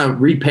 they want to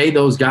repay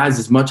those guys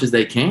as much as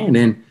they can.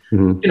 And,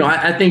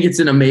 I think it's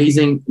an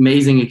amazing,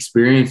 amazing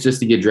experience just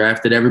to get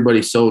drafted.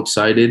 Everybody's so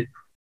excited.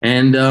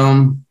 And,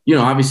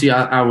 obviously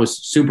I was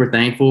super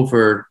thankful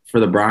for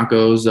the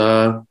Broncos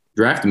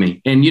drafting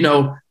me. And,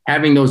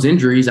 having those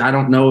injuries, I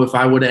don't know if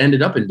I would have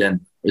ended up in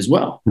Denver as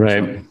well.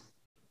 Right.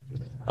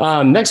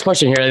 Next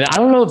question here. I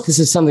don't know if this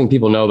is something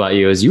people know about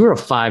you, is you were a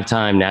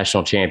 5-time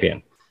national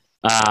champion.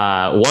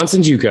 Once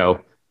in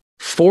JUCO,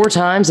 4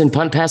 times in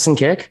punt, pass, and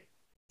kick.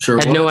 Sure.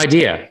 Had no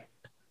idea.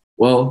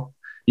 Well,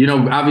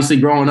 obviously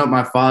growing up,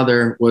 my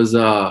father was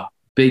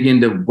big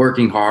into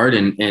working hard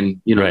and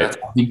right. That's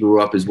how he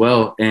grew up as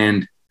well.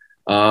 And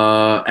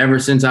ever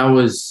since I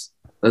was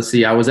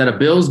at a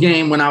Bills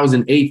game when I was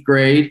in 8th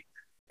grade,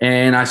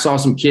 and I saw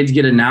some kids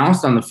get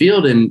announced on the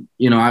field, and,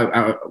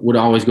 I would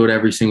always go to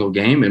every single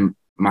game. And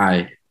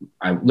I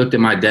looked at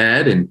my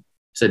dad and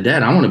said,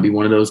 "Dad, I want to be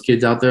one of those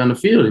kids out there on the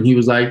field." And he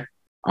was like,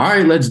 "All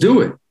right, let's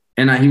do it."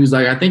 And he was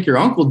like, "I think your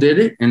uncle did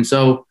it." And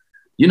so,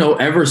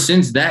 ever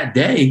since that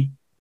day,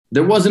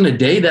 there wasn't a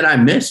day that I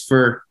missed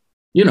for,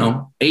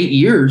 8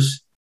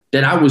 years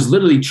that I was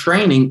literally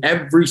training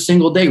every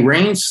single day,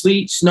 rain,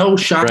 sleet, snow,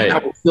 shine. Right. I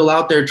was still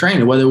out there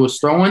training, whether it was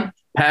throwing,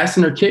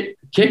 passing, or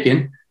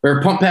kicking,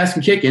 or pump, pass,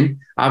 and kicking,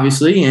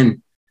 obviously.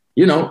 And,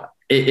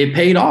 it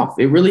paid off.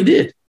 It really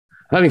did.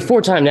 I mean,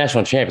 4-time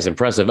national champ is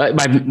impressive.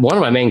 One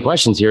of my main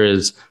questions here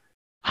is,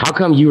 how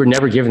come you were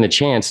never given the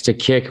chance to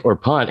kick or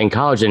punt in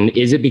college? And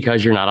is it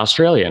because you're not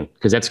Australian?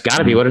 Because that's got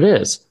to be what it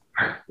is.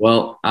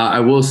 Well, I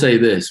will say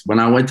this. When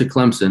I went to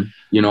Clemson,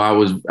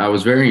 I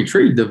was very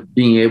intrigued of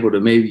being able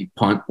to maybe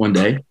punt one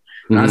day.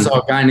 And I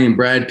saw a guy named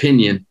Brad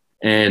Pinion,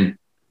 and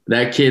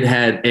that kid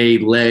had a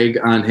leg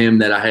on him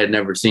that I had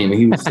never seen.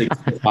 He was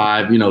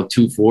 6'5",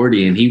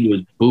 240, and he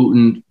was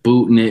booting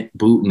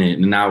it.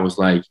 And I was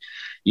like,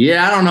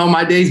 yeah, I don't know.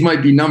 My days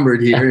might be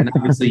numbered here. And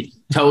obviously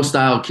toe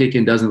style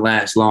kicking doesn't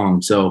last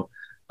long. So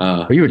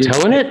you were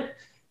towing it?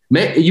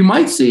 You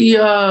might see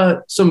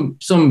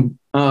some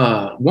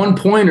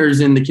 1-pointers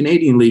in the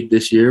Canadian League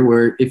this year,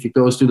 where if it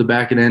goes through the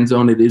back of the end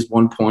zone, it is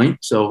 1 point.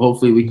 So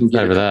hopefully we can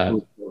get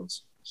that.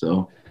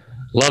 So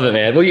Love it,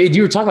 man. Well,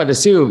 you were talking about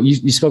this too.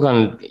 You spoke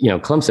on,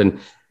 Clemson.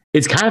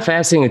 It's kind of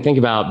fascinating to think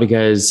about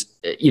because,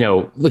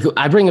 look,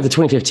 I bring up the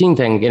 2015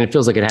 thing and it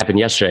feels like it happened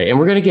yesterday, and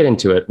we're going to get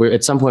into it.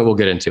 At some point we'll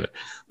get into it.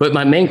 But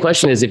my main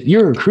question is, if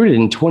you're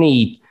recruited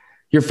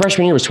your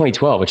freshman year was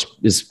 2012, which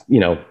is,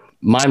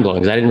 mind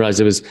blowing, because I didn't realize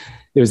it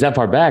was that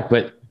far back,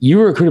 but you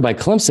were recruited by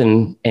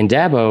Clemson and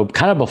Dabo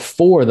kind of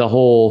before the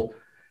whole,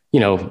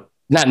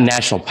 not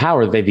national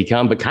power that they've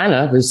become, but kind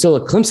of, it's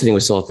still Clemson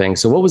was still a thing.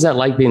 So what was that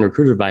like being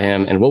recruited by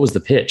him, and what was the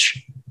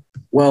pitch?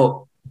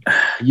 Well,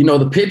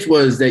 the pitch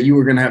was that you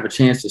were going to have a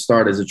chance to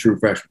start as a true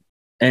freshman.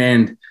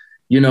 And,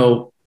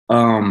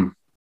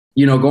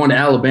 going to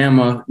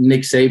Alabama,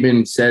 Nick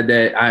Saban said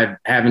that I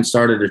haven't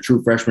started a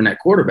true freshman at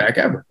quarterback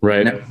ever.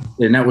 Right.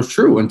 And that was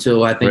true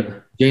until I think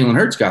Jalen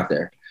Hurts got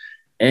there.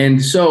 And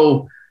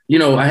so,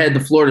 I had the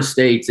Florida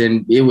States,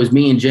 and it was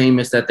me and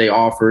Jameis that they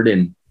offered.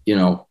 And,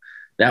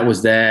 that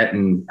was that.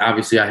 And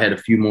obviously I had a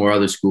few more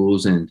other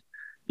schools. And,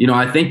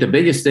 I think the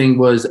biggest thing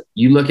was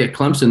you look at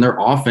Clemson, their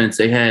offense,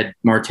 they had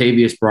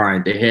Martavius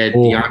Bryant, they had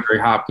DeAndre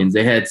Hopkins,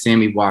 they had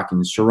Sammy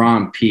Watkins,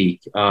 Sharon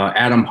Peak,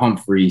 Adam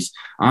Humphreys,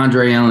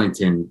 Andre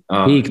Ellington.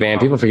 Peak, man.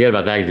 People forget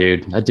about that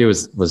dude. That dude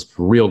was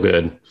real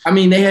good. I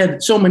mean, they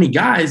had so many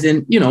guys.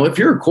 And, if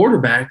you're a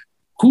quarterback,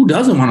 who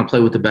doesn't want to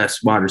play with the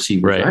best wide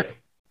receivers, right?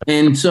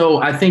 And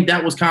so I think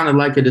that was kind of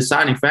like a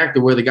deciding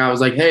factor where the guy was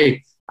like,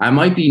 hey, I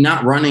might be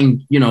not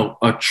running,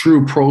 a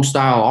true pro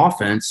style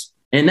offense.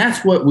 And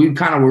that's what we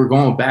kind of were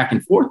going back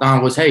and forth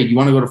on was, hey, do you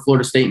want to go to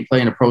Florida State and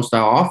play in a pro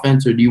style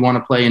offense, or do you want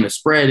to play in a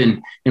spread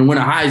and win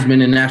a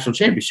Heisman and national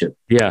championship?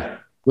 Yeah.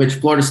 Which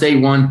Florida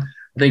State won,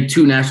 I think,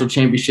 2 national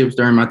championships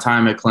during my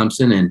time at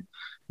Clemson. And,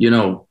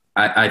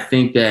 I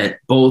think that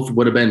both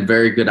would have been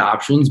very good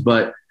options,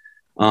 but,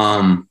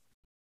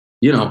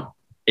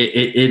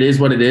 it is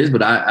what it is.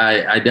 But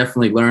I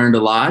definitely learned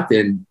a lot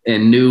and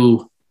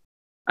knew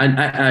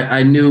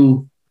I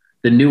knew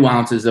the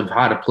nuances of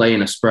how to play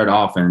in a spread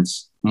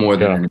offense more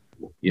than,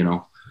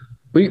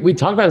 We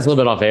talked about this a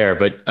little bit off air,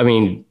 but I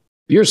mean,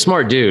 you're a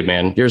smart dude,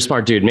 man. You're a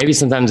smart dude. Maybe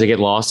sometimes they get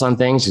lost on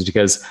things just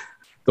because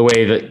the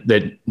way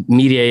that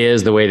media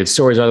is, the way that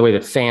stories are, the way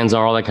that fans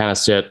are, all that kind of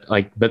shit.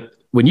 But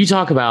when you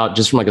talk about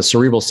just from like a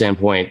cerebral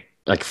standpoint,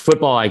 like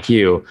football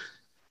IQ,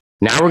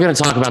 now we're going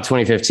to talk about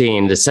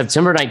 2015, the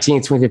September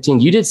 19th, 2015.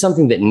 You did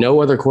something that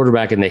no other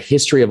quarterback in the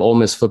history of Ole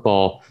Miss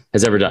football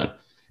has ever done.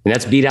 And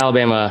that's beat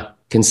Alabama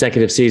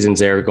consecutive seasons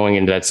there going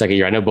into that second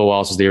year. I know Bo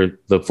Wallace was there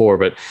before,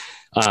 but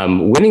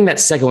winning that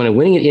second one and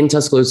winning it in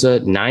Tuscaloosa,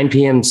 9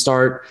 p.m.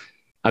 start.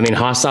 I mean,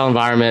 hostile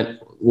environment.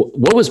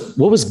 What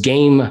was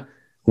game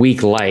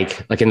week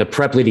like in the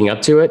prep leading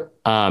up to it?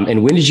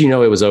 And when did you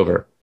know it was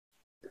over?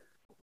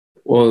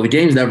 Well, the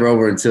game's never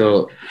over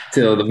until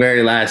the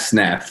very last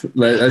snap.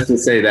 Let's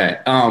just say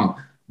that.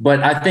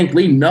 But I think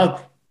leading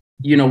up,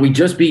 we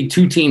just beat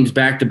 2 teams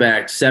back to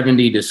back,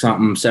 70 to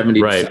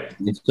something. Right.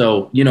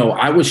 So,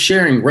 I was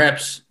sharing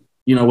reps,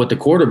 with the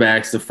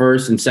quarterbacks the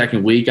first and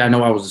second week. I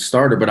know I was a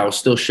starter, but I was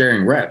still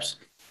sharing reps.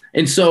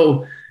 And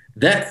so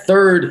that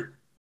third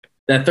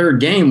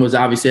game was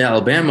obviously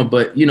Alabama,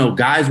 but,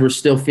 guys were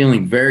still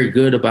feeling very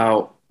good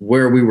about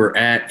where we were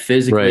at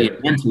physically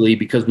and mentally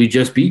because we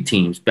just beat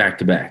teams back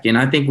to back. And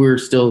I think we were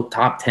still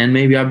top 10,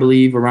 maybe, I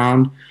believe,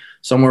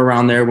 somewhere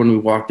around there when we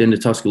walked into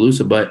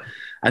Tuscaloosa. But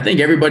I think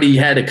everybody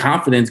had a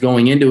confidence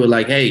going into it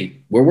like, hey,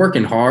 we're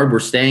working hard. We're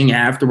staying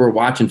after. We're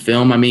watching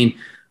film. I mean,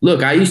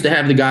 look, I used to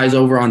have the guys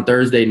over on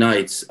Thursday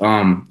nights.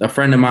 A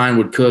friend of mine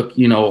would cook,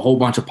 a whole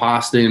bunch of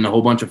pasta and a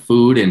whole bunch of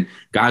food, and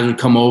guys would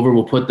come over.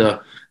 We'll put the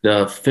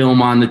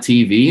film on the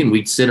TV, and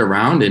we'd sit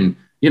around and,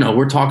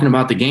 we're talking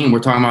about the game. We're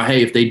talking about,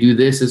 hey, if they do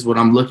this, is what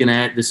I'm looking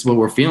at. This is what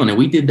we're feeling. And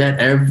we did that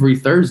every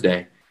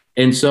Thursday.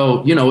 And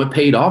so, it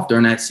paid off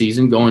during that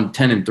season going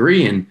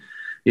 10-3.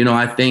 And,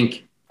 I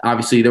think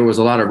obviously there was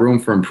a lot of room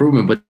for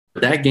improvement, but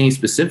that game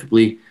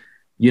specifically,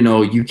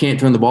 you can't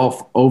turn the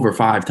ball over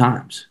 5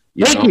 times.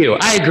 Thank you.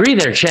 I agree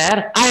there,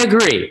 Chad. I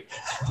agree.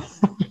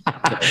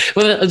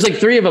 Well, it's like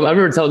 3 of them. I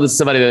remember telling this to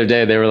somebody the other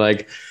day. They were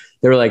like,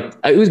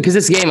 it was because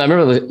this game, I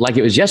remember like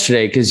it was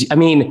yesterday. Because I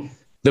mean,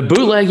 the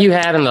bootleg you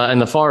had in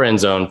the far end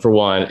zone for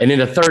one, and then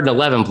the 3rd and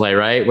 11 play,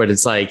 right, where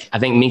it's like I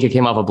think Minka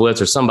came off a blitz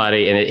or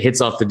somebody, and it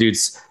hits off the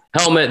dude's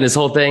helmet and this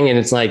whole thing, and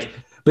it's like,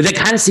 but that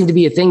kind of seemed to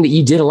be a thing that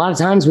you did a lot of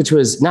times, which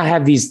was not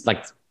have these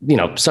like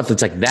stuff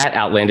that's like that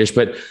outlandish,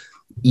 but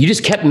you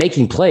just kept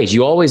making plays.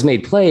 You always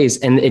made plays,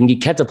 and you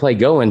kept the play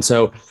going.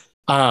 So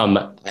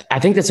I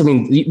think that's,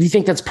 you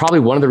think that's probably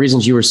one of the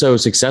reasons you were so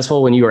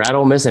successful when you were at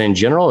Ole Miss and in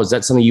general? Is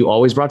that something you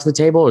always brought to the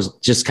table, or is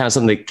it just kind of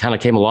something that kind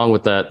of came along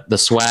with the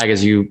swag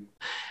as you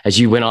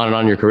went on and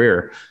on in your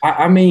career?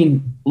 I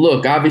mean,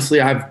 look,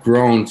 obviously I've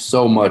grown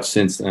so much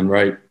since then,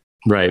 right?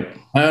 Right.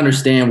 I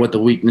understand what the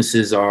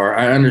weaknesses are.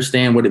 I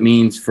understand what it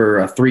means for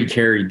a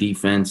 3-carry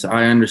defense.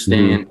 I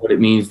understand what it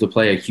means to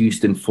play a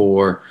Houston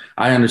 4.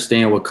 I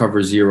understand what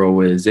cover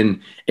 0 is.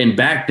 And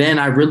back then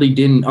I really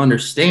didn't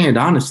understand,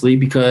 honestly,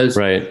 because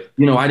Right.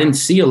 I didn't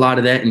see a lot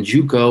of that in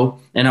JUCO,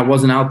 and I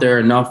wasn't out there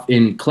enough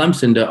in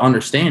Clemson to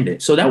understand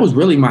it. So that was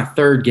really my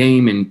third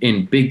game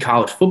in big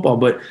college football.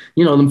 But,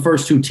 the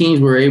first 2 teams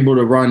were able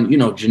to run,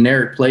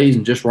 generic plays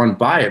and just run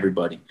by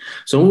everybody.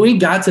 So when we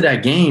got to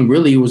that game,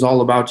 really it was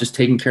all about just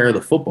taking care of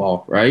the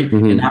football, right?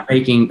 And not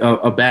making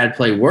a bad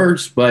play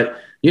worse.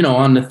 But,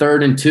 on the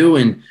 3rd and 2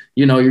 and,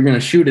 you're going to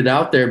shoot it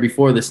out there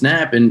before the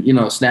snap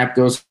and, snap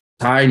goes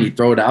high and you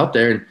throw it out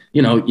there. And,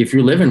 if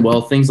you're living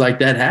well, things like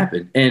that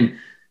happen. And,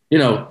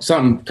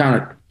 something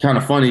kind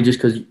of funny,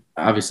 just because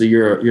obviously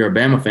you're a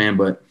Bama fan,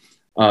 but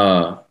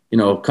a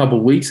couple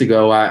of weeks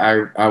ago,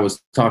 I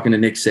was talking to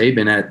Nick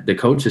Saban at the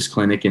coaches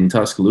clinic in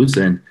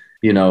Tuscaloosa, and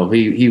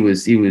he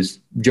was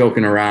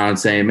joking around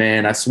saying,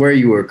 "Man, I swear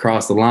you were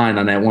across the line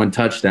on that one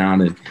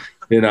touchdown."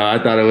 And I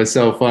thought it was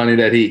so funny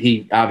that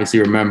he obviously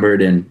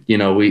remembered, and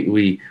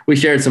we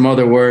shared some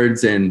other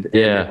words, and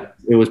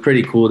it was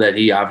pretty cool that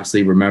he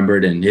obviously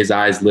remembered, and his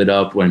eyes lit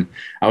up when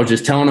I was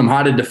just telling him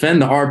how to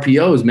defend the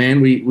RPOs,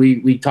 man.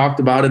 We talked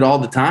about it all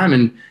the time.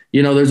 And,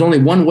 there's only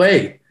one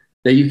way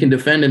that you can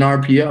defend an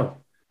RPO.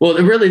 Well,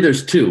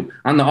 there's 2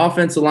 on the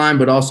offensive line,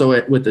 but also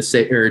with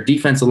the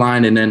defensive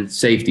line and then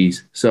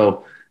safeties.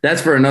 So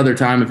that's for another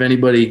time. If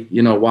anybody,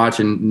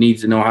 watching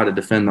needs to know how to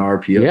defend the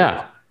RPO.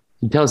 Yeah.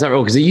 Tell us that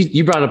real, because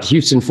you brought up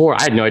Houston 4.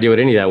 I had no idea what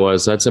any of that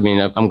was. So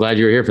I'm glad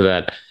you were here for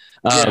that.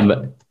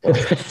 No,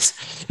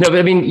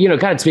 but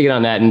kind of speaking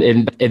on that,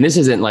 and this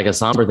isn't like a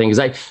somber thing,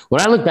 because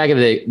when I look back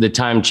at the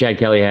time Chad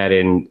Kelly had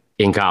in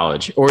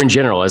college or in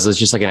general as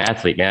just like an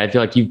athlete, man, I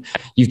feel like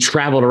you've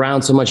traveled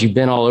around so much, you've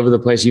been all over the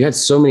place, you had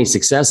so many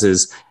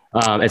successes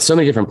at so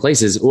many different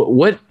places.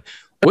 What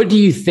do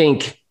you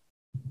think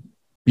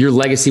your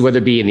legacy, whether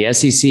it be in the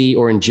SEC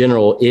or in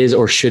general, is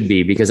or should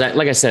be? Because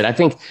like I said, I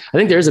think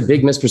there is a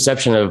big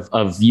misperception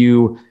of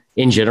you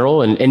in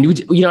general. And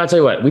I'll tell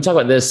you what, we talk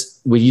about this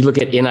when you look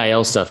at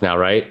NIL stuff now,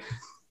 right?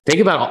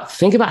 Think about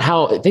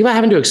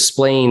having to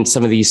explain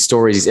some of these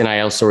stories, these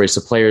NIL stories,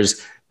 to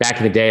players back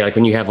in the day, like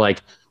when you have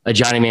like a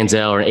Johnny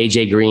Manziel or an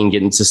AJ Green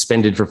getting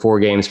suspended for 4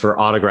 games for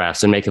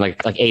autographs and making like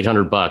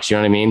 $800, you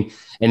know what I mean?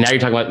 And now you're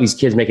talking about these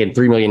kids making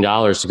 $3 million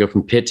to go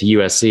from Pitt to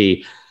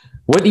USC.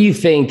 What do you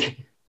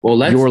think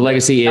your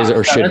legacy is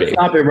or should be? Let's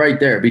stop it right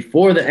there.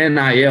 Before the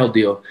NIL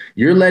deal,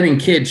 you're letting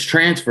kids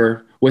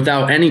transfer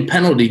without any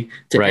penalty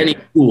to any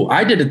school.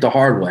 I did it the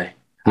hard way.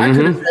 I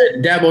could have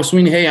said, Dabo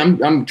Swinney, hey,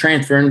 I'm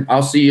transferring.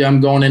 I'll see you. I'm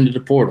going into the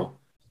portal.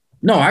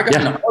 No, I got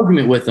an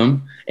argument with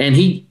him,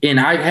 and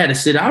I had to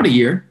sit out a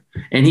year,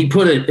 and he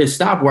put a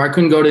stop where I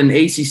couldn't go to an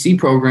ACC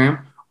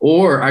program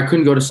or I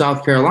couldn't go to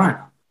South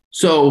Carolina.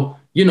 So,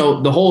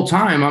 the whole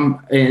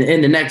time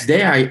and the next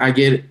day I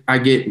get,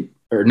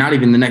 or not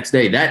even the next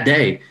day, that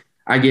day,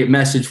 I get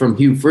message from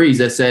Hugh Freeze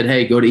that said,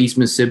 hey, go to East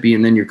Mississippi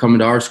and then you're coming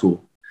to our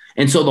school.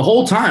 And so the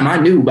whole time I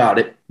knew about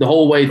it the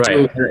whole way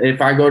through. Right.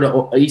 If I go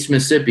to East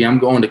Mississippi, I'm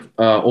going to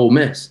Ole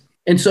Miss.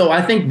 And so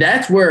I think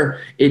that's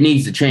where it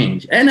needs to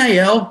change.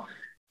 NIL,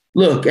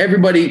 look,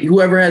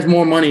 whoever has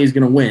more money is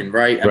going to win,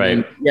 right? I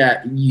mean,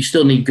 yeah, you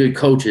still need good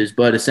coaches,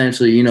 but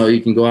essentially,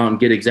 you can go out and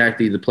get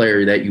exactly the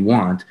player that you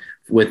want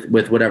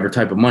with whatever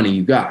type of money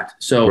you got.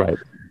 So,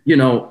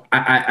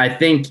 I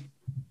think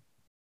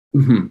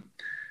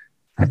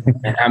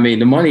I mean,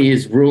 the money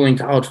is ruling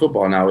college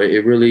football now.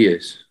 It really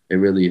is. It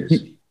really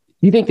is.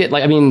 You think that,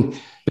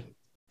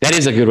 that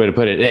is a good way to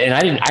put it.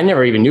 And I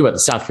never even knew about the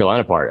South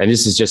Carolina part. And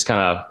this is just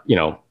kind of,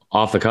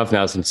 off the cuff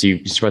now since you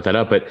just brought that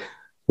up. But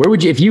where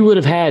would you, if you would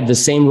have had the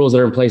same rules that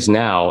are in place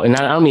now, and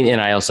I don't mean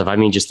NIL stuff, I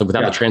mean just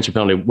without the transfer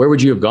penalty, where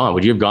would you have gone?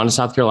 Would you have gone to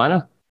South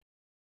Carolina?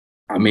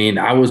 I mean,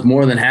 I was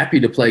more than happy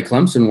to play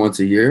Clemson once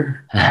a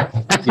year. I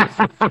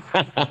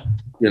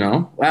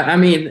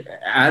mean,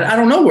 I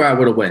don't know where I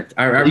would have went.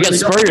 You really got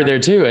Spurrier there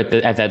too at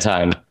that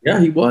time. Yeah,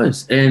 he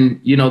was.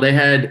 And, they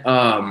had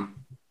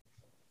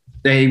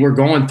they were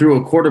going through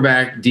a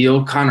quarterback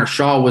deal. Connor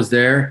Shaw was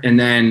there. And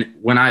then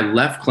when I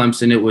left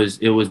Clemson, it was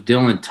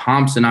Dylan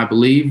Thompson, I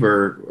believe,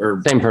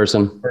 or same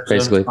person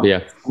basically.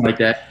 Yeah. Like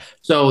that.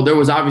 So there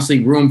was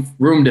obviously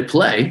room to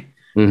play.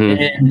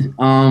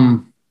 Mm-hmm.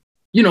 And,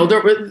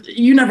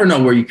 you never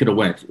know where you could have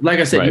went. Like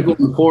I said, you go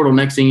in the portal,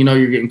 next thing you know,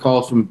 you're getting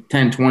calls from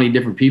 10, 20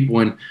 different people.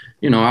 And,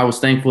 I was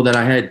thankful that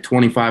I had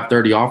 25,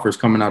 30 offers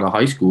coming out of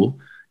high school.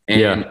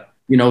 And,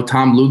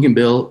 Tom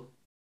Luganbill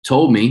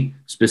told me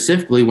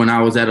specifically when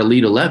I was at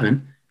Elite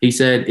 11, he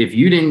said, if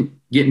you didn't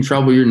get in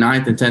trouble your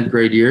 9th and 10th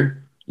grade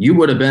year, you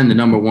would have been the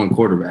number 1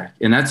 quarterback.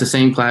 And that's the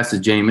same class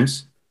as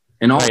Jameis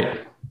and all.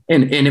 Right.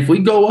 And if we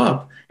go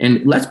up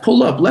and let's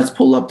pull up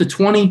to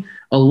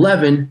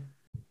 2011,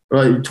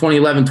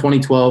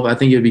 2012, I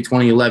think it would be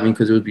 2011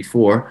 because it was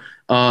before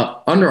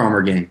Under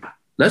Armour game.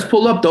 Let's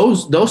pull up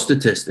those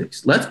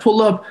statistics. Let's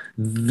pull up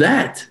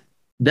that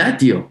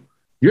deal.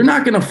 You're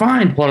not going to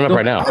find pulling it up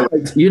right now.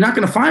 Highlights. You're not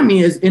going to find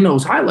me in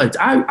those highlights.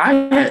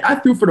 I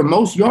threw for the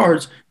most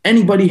yards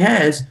anybody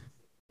has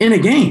in a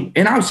game,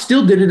 and I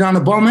still did it on a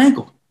bum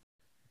ankle.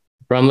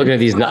 Bro, I'm looking at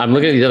these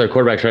other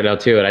quarterbacks right now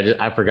too,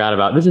 and I forgot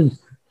about this. Is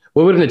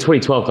what would have been the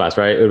 2012 class,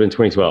 right? It would have been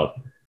 2012.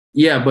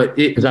 Yeah, but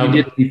you did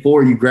it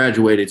before you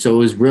graduated, so it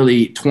was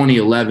really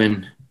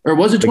 2011, or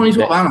was it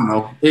 2012? I don't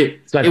know.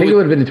 I think it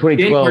would have been the 2012.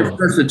 January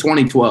 1st of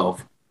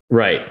 2012.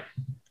 Right.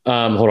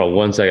 Hold on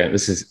one second.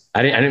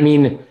 I didn't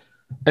mean.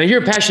 I mean,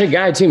 you're a passionate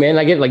guy too, man.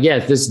 I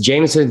get this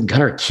Jameson,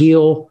 Gunnar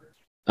Keel,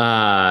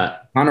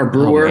 Connor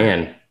Brewer. Oh,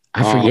 man.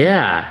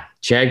 Yeah,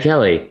 Chad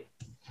Kelly.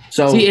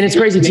 So see, and it's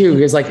crazy too,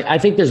 because like I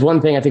think there's one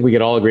thing I think we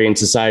could all agree in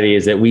society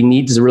is that we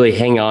need to really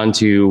hang on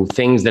to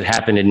things that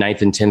happened in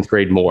 9th and 10th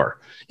grade more.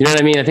 You know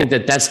what I mean? I think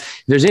that's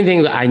if there's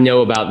anything that I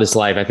know about this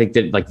life, I think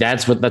that like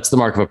that's the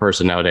mark of a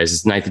person nowadays.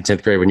 It's 9th and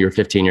 10th grade when you're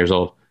 15 years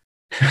old.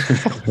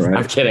 Right.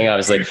 I'm kidding,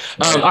 obviously.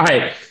 All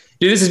right.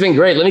 Dude, this has been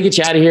great. Let me get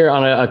you out of here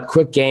on a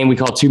quick game we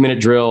call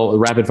 2-minute drill, a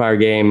rapid fire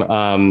game.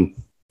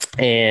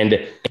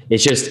 And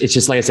it's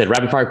just like I said,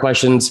 rapid fire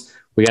questions.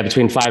 We got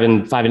between 5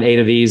 and 8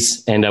 of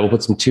these, and we'll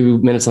put some 2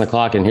 minutes on the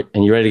clock, and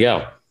you're ready to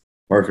go.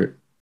 Perfect.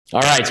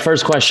 All right.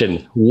 First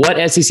question: what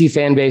SEC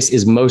fan base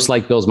is most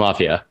like Bills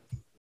Mafia?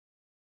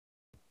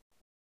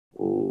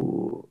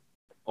 Ooh,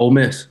 Ole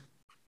Miss.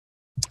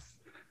 I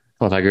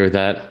don't know if I agree with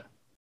that.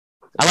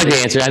 I like the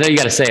answer. I know you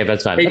got to say it.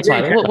 That's fine. That's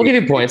fine. We'll give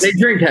you points. They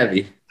drink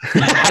heavy.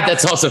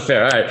 That's also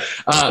fair. All right.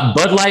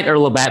 Bud Light or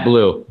Labatt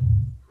Blue?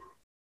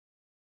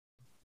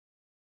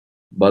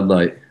 Bud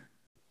Light.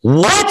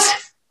 What?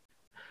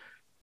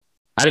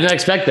 I did not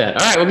expect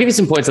that. All right, we'll give you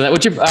some points on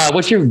that.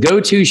 What's your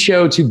go-to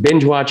show to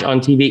binge watch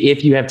on TV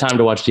if you have time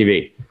to watch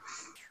TV?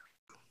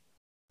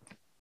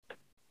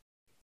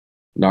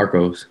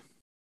 Narcos.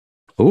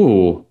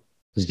 Ooh,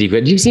 it's deep.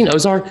 Have you seen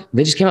Ozark?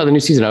 They just came out with the new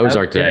season of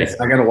Ozark today. Yes,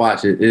 I gotta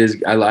watch it. It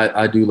is.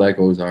 I do like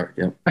Ozark.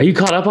 Yep. Are you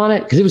caught up on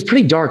it? Because it was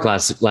pretty dark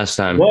last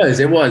time.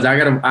 It was.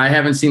 I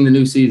haven't seen the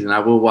new season. I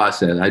will watch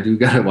that. I do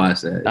gotta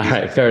watch that. All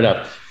right, fair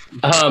enough.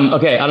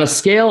 Okay, on a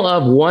scale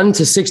of 1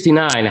 to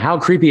 69, how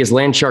creepy is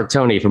Landshark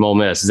Tony from Ole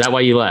Miss? Is that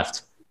why you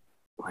left?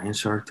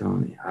 Landshark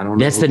Tony. I don't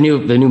know. That's the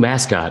new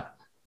mascot.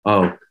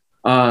 Oh,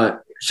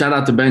 shout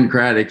out to Ben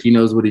Craddock. He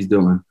knows what he's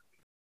doing.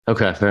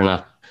 Okay, fair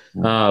enough.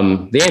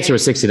 The answer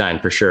was 69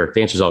 for sure.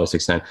 The answer is always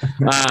 69.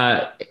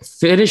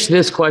 Finish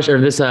this question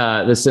or this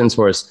sentence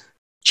for us.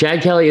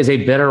 Chad Kelly is a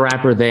better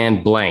rapper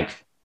than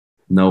blank.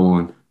 No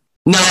one.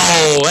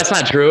 No, that's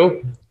not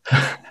true.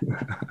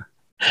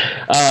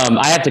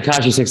 I have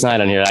Tekashi 6ix9ine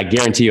on here. I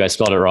guarantee you I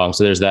spelled it wrong.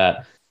 So there's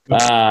that.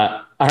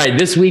 All right.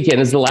 This weekend,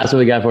 this is the last one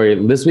we got for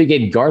you. This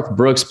weekend, Garth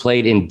Brooks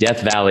played in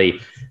Death Valley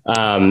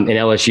in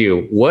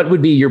LSU. What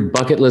would be your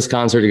bucket list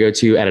concert to go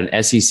to at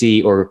an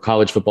SEC or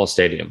college football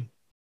stadium?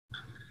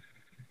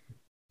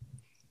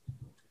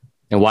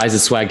 And why is it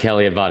Swag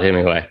Kelly about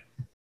Hemingway?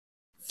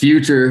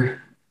 Future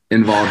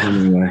involved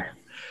Hemingway.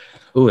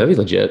 Ooh, that'd be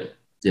legit.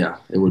 Yeah,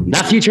 it would be.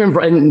 Not Future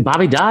and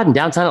Bobby Dodd in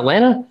downtown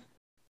Atlanta?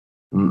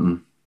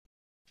 Mm-mm.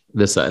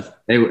 This side.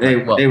 They would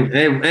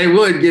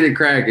get it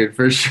cracking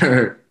for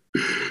sure.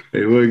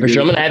 They would. For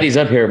sure. I'm going to add these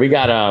up here. We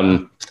got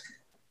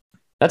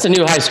that's a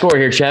new high score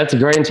here, Chad. That's a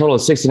grand total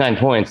of 69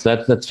 points.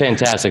 That's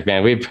fantastic,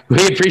 man. We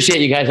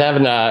appreciate you guys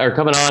having or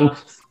coming on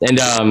and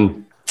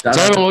tell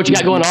everyone what you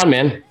got going on,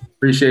 man.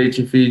 Appreciate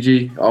you,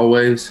 Fiji,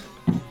 always.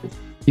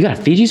 You got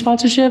a Fiji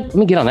sponsorship? Let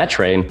me get on that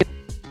train.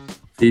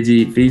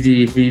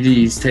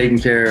 Fiji's taking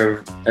care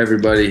of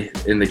everybody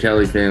in the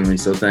Kelly family,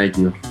 so thank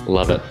you.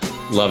 Love it,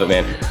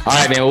 man. All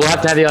right, man. We'll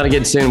have to have you on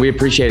again soon. We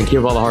appreciate it. Keep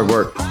up all the hard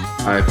work.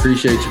 I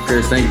appreciate you,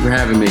 Chris. Thank you for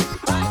having me.